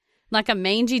day. Like a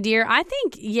mangy deer? I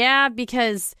think,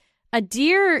 because a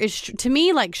deer is, to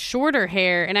me, like shorter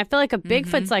hair, and I feel like a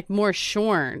Bigfoot's like more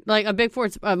shorn. Like a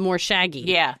Bigfoot's more shaggy.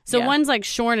 Yeah. So one's like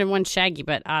shorn and one's shaggy,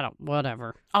 but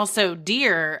whatever. Also,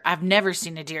 deer, I've never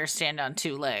seen a deer stand on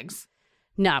two legs.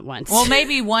 Not once. Well,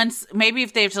 maybe once, maybe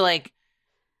if they have to like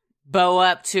bow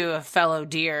up to a fellow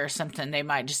deer or something, they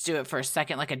might just do it for a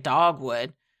second like a dog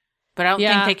would. But I don't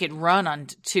think they could run on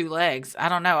two legs. I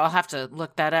don't know. I'll have to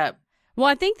look that up. Well,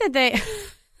 I think that they,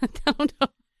 I don't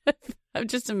know. I've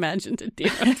just imagined a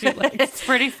deer on two legs. It's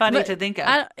pretty funny to think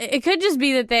of. It could just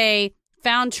be that they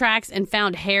found tracks and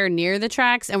found hair near the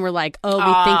tracks and were like, oh, we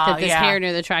think that this hair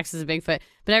near the tracks is a Bigfoot.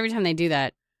 But every time they do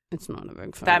that, It's not a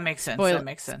Bigfoot. That makes sense. That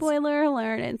makes sense. Spoiler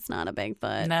alert, it's not a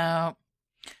Bigfoot. No.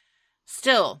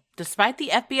 Still, despite the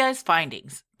FBI's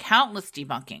findings, countless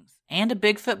debunkings, and a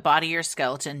Bigfoot body or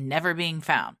skeleton never being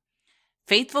found,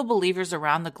 faithful believers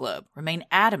around the globe remain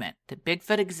adamant that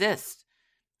Bigfoot exists.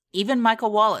 Even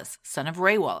Michael Wallace, son of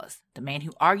Ray Wallace, the man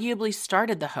who arguably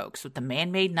started the hoax with the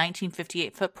man-made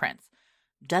 1958 footprints,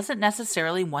 doesn't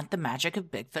necessarily want the magic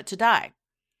of Bigfoot to die.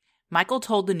 Michael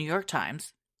told the New York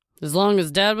Times, "As long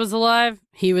as Dad was alive,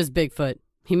 he was Bigfoot.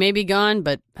 He may be gone,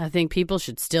 but I think people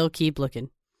should still keep looking."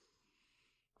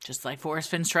 Just like Forrest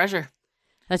Finn's treasure.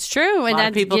 That's true. And a lot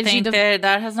of people think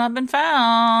that has not been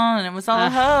found, and it was all a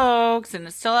hoax, and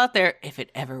it's still out there, if it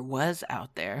ever was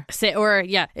out there.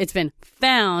 It's been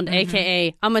found,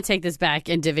 a.k.a. I'm going to take this back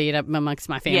and divvy it up amongst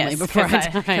my family before I die.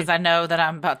 Because I know that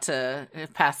I'm about to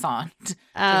pass on to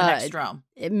the next realm.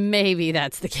 Maybe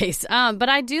that's the case. But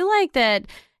I do like that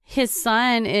his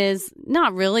son is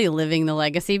not really living the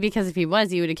legacy, because if he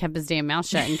was, he would have kept his damn mouth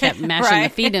shut and kept mashing the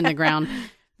feet in the ground.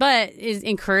 But is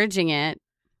encouraging it.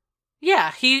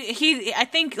 Yeah, he. I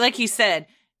think, like he said,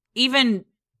 even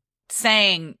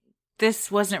saying this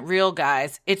wasn't real,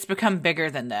 guys, it's become bigger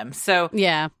than them. So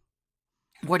yeah,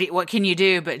 what can you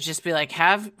do but just be like,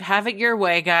 have it your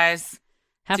way, guys.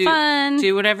 Have fun.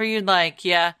 Do whatever you'd like.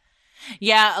 Yeah.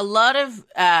 A lot of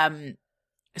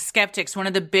skeptics. One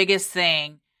of the biggest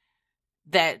thing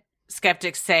that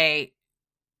skeptics say,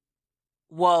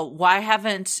 well, why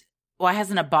hasn't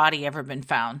a body ever been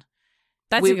found?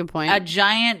 That's a good point. A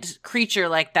giant creature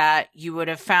like that, you would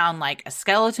have found like a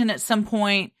skeleton at some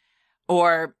point,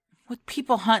 or with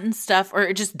people hunting stuff,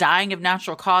 or just dying of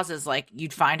natural causes, like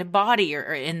you'd find a body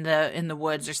or in the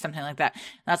woods or something like that.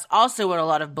 That's also what a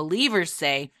lot of believers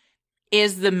say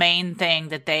is the main thing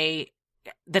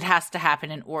that has to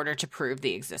happen in order to prove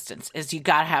the existence, is you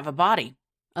got to have a body.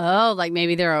 Oh, like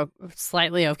maybe they're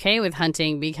slightly okay with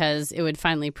hunting because it would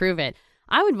finally prove it.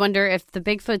 I would wonder if the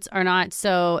Bigfoots are not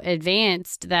so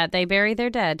advanced that they bury their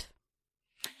dead.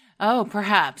 Oh,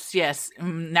 perhaps, yes.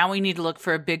 Now we need to look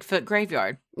for a Bigfoot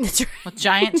graveyard. That's right. With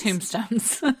giant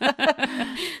tombstones.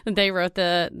 They wrote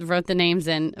the names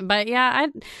in. But yeah,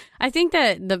 I think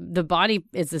that the body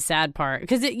is the sad part,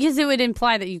 because it would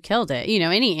imply that you killed it. You know,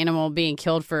 any animal being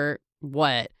killed for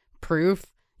what? Proof?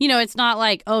 You know, it's not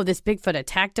like, oh, this Bigfoot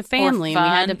attacked a family and we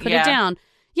had to put it down.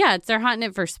 Yeah, they're hunting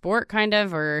it for sport, kind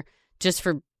of, or just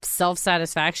for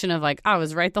self-satisfaction of like, I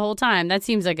was right the whole time. That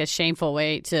seems like a shameful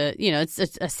way to, it's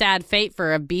a sad fate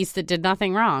for a beast that did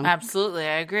nothing wrong. Absolutely,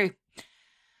 I agree.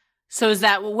 So is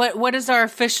that, what is our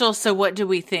official, so what do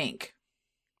we think?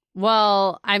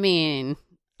 Well, I mean,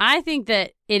 I think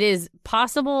that it is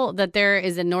possible that there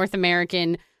is a North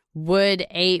American wood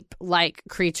ape-like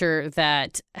creature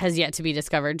that has yet to be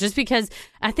discovered, just because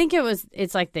I think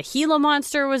it's like the Gila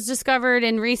monster was discovered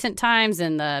in recent times,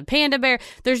 and the panda bear.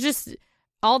 There's just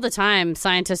all the time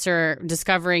scientists are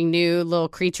discovering new little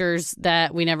creatures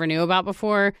that we never knew about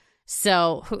before.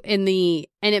 So and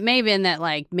it may have been that,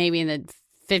 like, maybe in the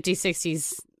 50s,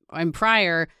 60s and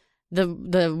prior,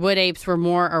 the wood apes were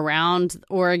more around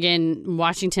Oregon,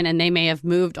 Washington, and they may have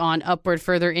moved on upward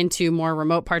further into more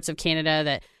remote parts of Canada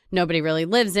that nobody really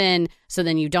lives in, so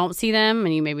then you don't see them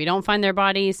and you maybe don't find their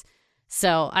bodies.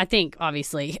 So I think,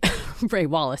 obviously, Ray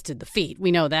Wallace did the feat.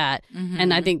 We know that. Mm-hmm.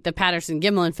 And I think the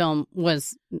Patterson-Gimlin film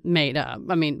was made up.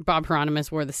 I mean, Bob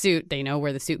Hieronymus wore the suit. They know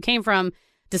where the suit came from,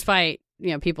 despite,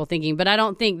 people thinking. But I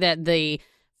don't think that the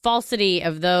falsity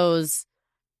of those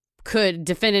could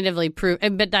definitively prove.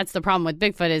 But that's the problem with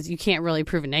Bigfoot, is you can't really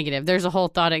prove a negative. There's a whole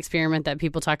thought experiment that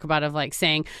people talk about of, like,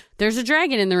 saying, there's a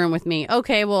dragon in the room with me.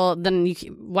 Okay, well, then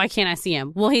why can't I see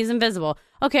him? Well, he's invisible.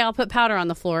 Okay, I'll put powder on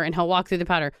the floor and he'll walk through the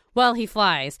powder. Well, he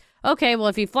flies. Okay, well,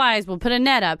 if he flies, we'll put a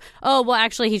net up. Oh, well,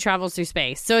 actually, he travels through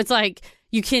space. So it's like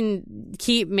you can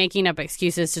keep making up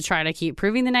excuses to try to keep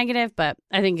proving the negative, but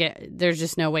I think there's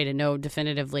just no way to know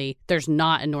definitively there's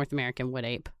not a North American wood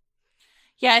ape.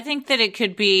 Yeah, I think that it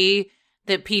could be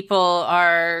that people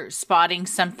are spotting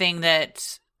something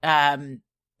that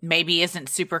maybe isn't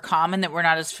super common, that we're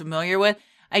not as familiar with.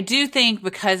 I do think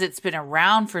because it's been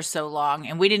around for so long,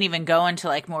 and we didn't even go into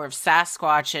like more of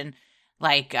Sasquatch and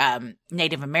like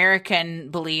Native American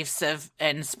beliefs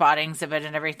and spottings of it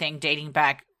and everything dating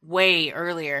back way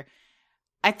earlier.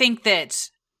 I think that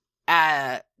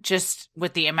just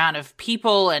with the amount of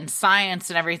people and science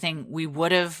and everything, we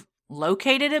would have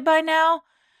located it by now.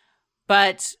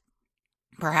 But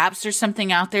perhaps there's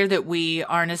something out there that we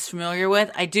aren't as familiar with.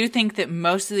 I do think that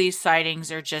most of these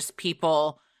sightings are just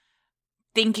people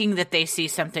thinking that they see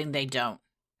something they don't.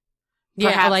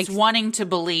 Perhaps wanting to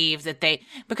believe that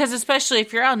because especially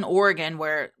if you're out in Oregon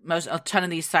where a ton of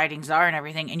these sightings are and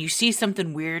everything, and you see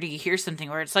something weird or you hear something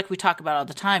where it's like we talk about all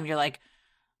the time, you're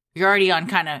already on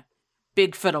kind of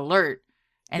Bigfoot alert,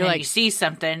 and then you see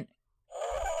something.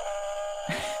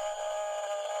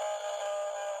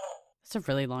 It's a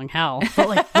really long howl.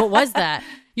 But what was that?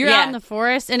 You're out in the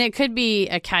forest, and it could be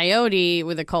a coyote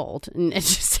with a cold, and it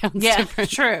just sounds different.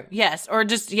 True. Yes, or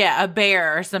just a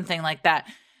bear or something like that.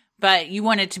 But you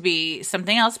want it to be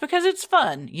something else because it's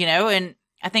fun, and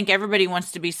I think everybody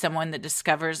wants to be someone that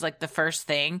discovers the first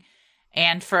thing.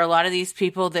 And for a lot of these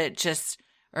people that just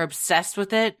are obsessed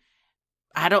with it,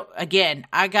 I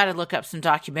got to look up some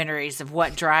documentaries of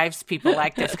what drives people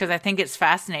like this because I think it's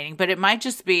fascinating, but it might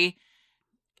just be,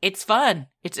 it's fun.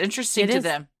 It's interesting to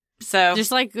them. So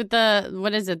just like with the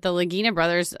Lagina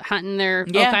brothers hunting their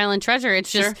Oak Island treasure,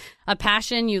 it's just a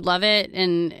passion. You love it,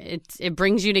 and it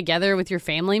brings you together with your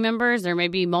family members. There may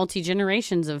be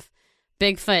multi-generations of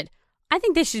Bigfoot. I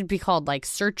think they should be called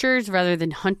searchers rather than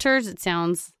hunters. It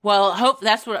sounds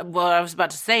that's what I was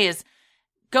about to say is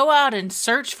go out and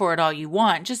search for it all you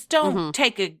want. Just don't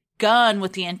take a gun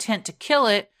with the intent to kill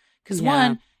it because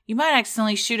one, you might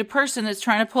accidentally shoot a person that's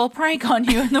trying to pull a prank on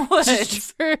you in the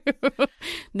woods. True.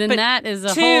 Then that is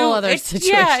a whole other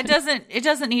situation. Yeah, it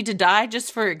doesn't need to die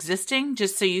just for existing,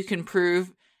 just so you can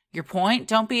prove your point.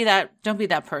 Don't be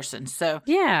that person. So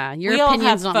yeah, your we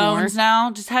opinions all have phones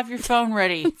now. Just have your phone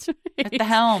ready at the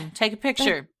helm. Take a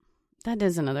picture. That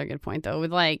is another good point, though. With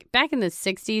back in the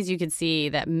 60s, you could see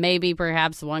that maybe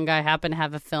perhaps one guy happened to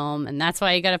have a film, and that's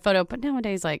why he got a photo. But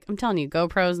nowadays, I'm telling you,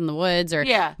 GoPros in the woods or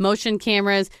motion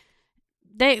cameras,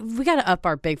 we got to up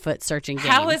our Bigfoot searching game.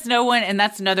 How is no one, and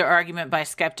that's another argument by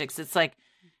skeptics, it's how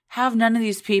have none of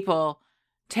these people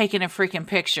taken a freaking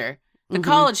picture? A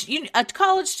college student, that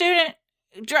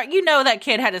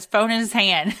kid had his phone in his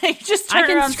hand. He just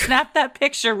turned around and snapped that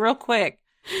picture real quick.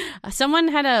 Someone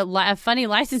had a funny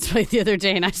license plate the other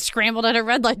day, and I scrambled at a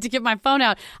red light to get my phone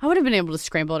out. I would have been able to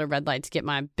scramble at a red light to get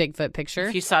my Bigfoot picture.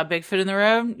 If you saw Bigfoot in the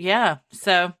road, yeah.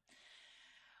 So,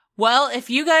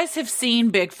 if you guys have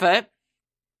seen Bigfoot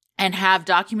and have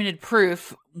documented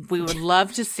proof, we would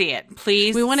love to see it.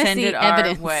 Please send it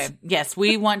our way. Yes,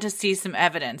 we want to see some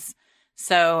evidence.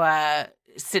 So,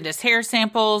 send us hair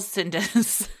samples, send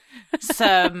us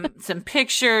some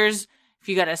pictures. If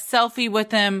you got a selfie with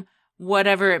them,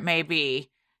 whatever it may be,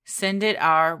 send it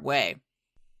our way.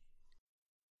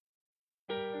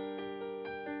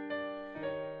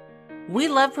 We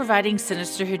love providing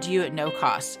Sinisterhood to you at no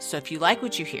cost, so if you like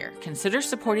what you hear, consider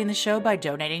supporting the show by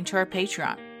donating to our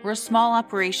Patreon. We're a small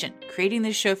operation, creating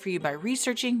this show for you by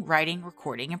researching, writing,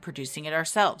 recording, and producing it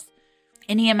ourselves.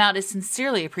 Any amount is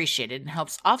sincerely appreciated and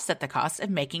helps offset the cost of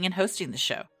making and hosting the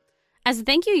show. As a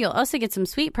thank you, you'll also get some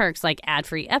sweet perks like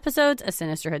ad-free episodes, a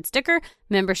Sinisterhood sticker,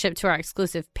 membership to our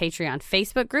exclusive Patreon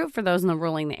Facebook group for those in the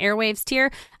Ruling the Airwaves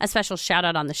tier, a special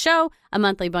shout-out on the show, a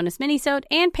monthly bonus minisode,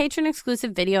 and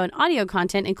patron-exclusive video and audio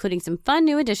content, including some fun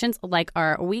new additions like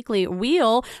our weekly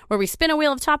wheel, where we spin a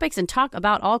wheel of topics and talk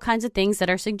about all kinds of things that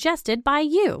are suggested by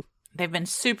you. They've been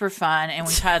super fun, and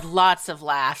we've had lots of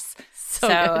laughs. So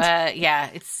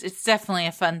it's definitely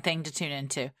a fun thing to tune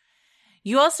into.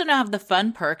 You also now have the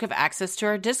fun perk of access to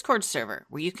our Discord server,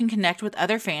 where you can connect with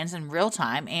other fans in real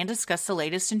time and discuss the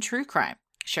latest in true crime,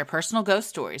 share personal ghost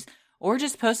stories, or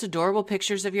just post adorable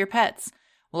pictures of your pets.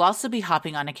 We'll also be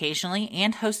hopping on occasionally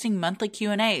and hosting monthly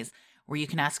Q&As, where you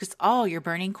can ask us all your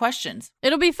burning questions.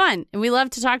 It'll be fun, and we love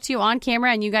to talk to you on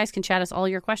camera, and you guys can chat us all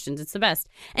your questions. It's the best.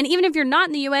 And even if you're not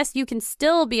in the U.S., you can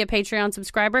still be a Patreon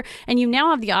subscriber, and you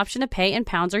now have the option to pay in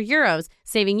pounds or euros,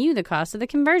 saving you the cost of the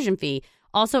conversion fee.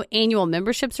 Also, annual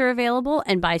memberships are available,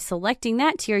 and by selecting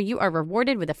that tier, you are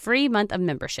rewarded with a free month of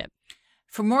membership.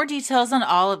 For more details on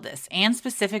all of this and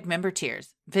specific member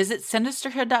tiers, visit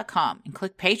Sinisterhood.com and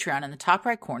click Patreon in the top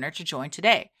right corner to join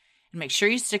today. And make sure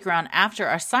you stick around after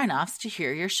our sign-offs to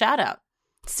hear your shout-out.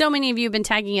 So many of you have been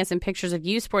tagging us in pictures of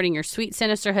you sporting your sweet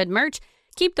Sinisterhood merch.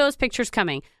 Keep those pictures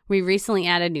coming. We recently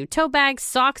added new tote bags,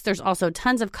 socks. There's also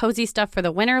tons of cozy stuff for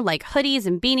the winter, like hoodies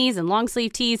and beanies and long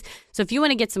sleeve tees. So if you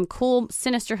want to get some cool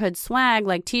Sinisterhood swag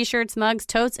like t-shirts, mugs,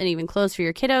 totes, and even clothes for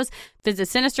your kiddos, visit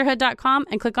Sinisterhood.com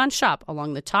and click on shop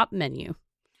along the top menu.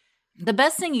 The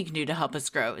best thing you can do to help us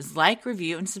grow is like,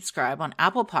 review, and subscribe on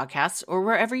Apple Podcasts or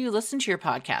wherever you listen to your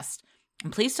podcast.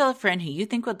 And please tell a friend who you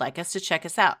think would like us to check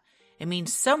us out. It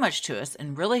means so much to us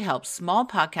and really helps small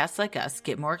podcasts like us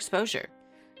get more exposure.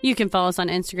 You can follow us on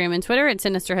Instagram and Twitter at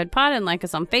SinisterhoodPod and like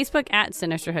us on Facebook at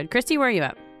Sinisterhood. Christy, where are you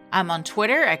at? I'm on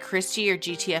Twitter at Christy or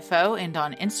GTFO and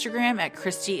on Instagram at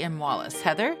Christy M. Wallace.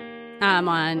 Heather?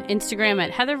 on Instagram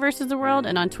at Heather vs. the World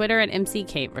and on Twitter at MC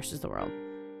Kate vs. the World.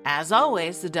 As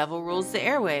always, the devil rules the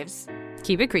airwaves.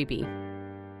 Keep it creepy.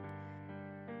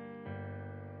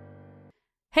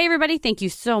 Hey everybody, thank you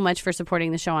so much for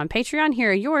supporting the show on Patreon.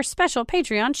 Here are your special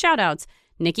Patreon shoutouts.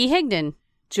 Nikki Higdon,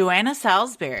 Joanna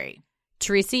Salisbury,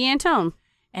 Teresa Antone,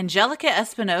 Angelica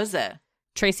Espinoza,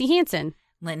 Tracy Hansen,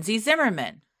 Lindsay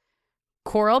Zimmerman,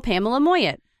 Coral Pamela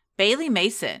Moyet, Bailey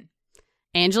Mason,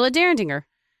 Angela Derrendinger,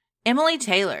 Emily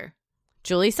Taylor,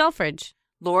 Julie Selfridge,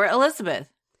 Laura Elizabeth,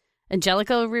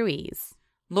 Angelica Ruiz,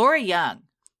 Laura Young,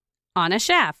 Anna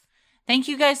Schaff. Thank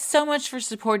you guys so much for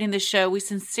supporting the show. We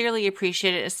sincerely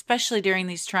appreciate it, especially during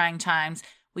these trying times.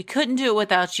 We couldn't do it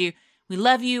without you. We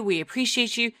love you. We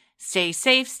appreciate you. Stay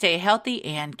safe, stay healthy,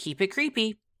 and keep it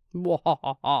creepy.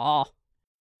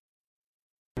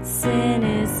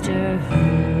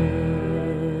 Sinister.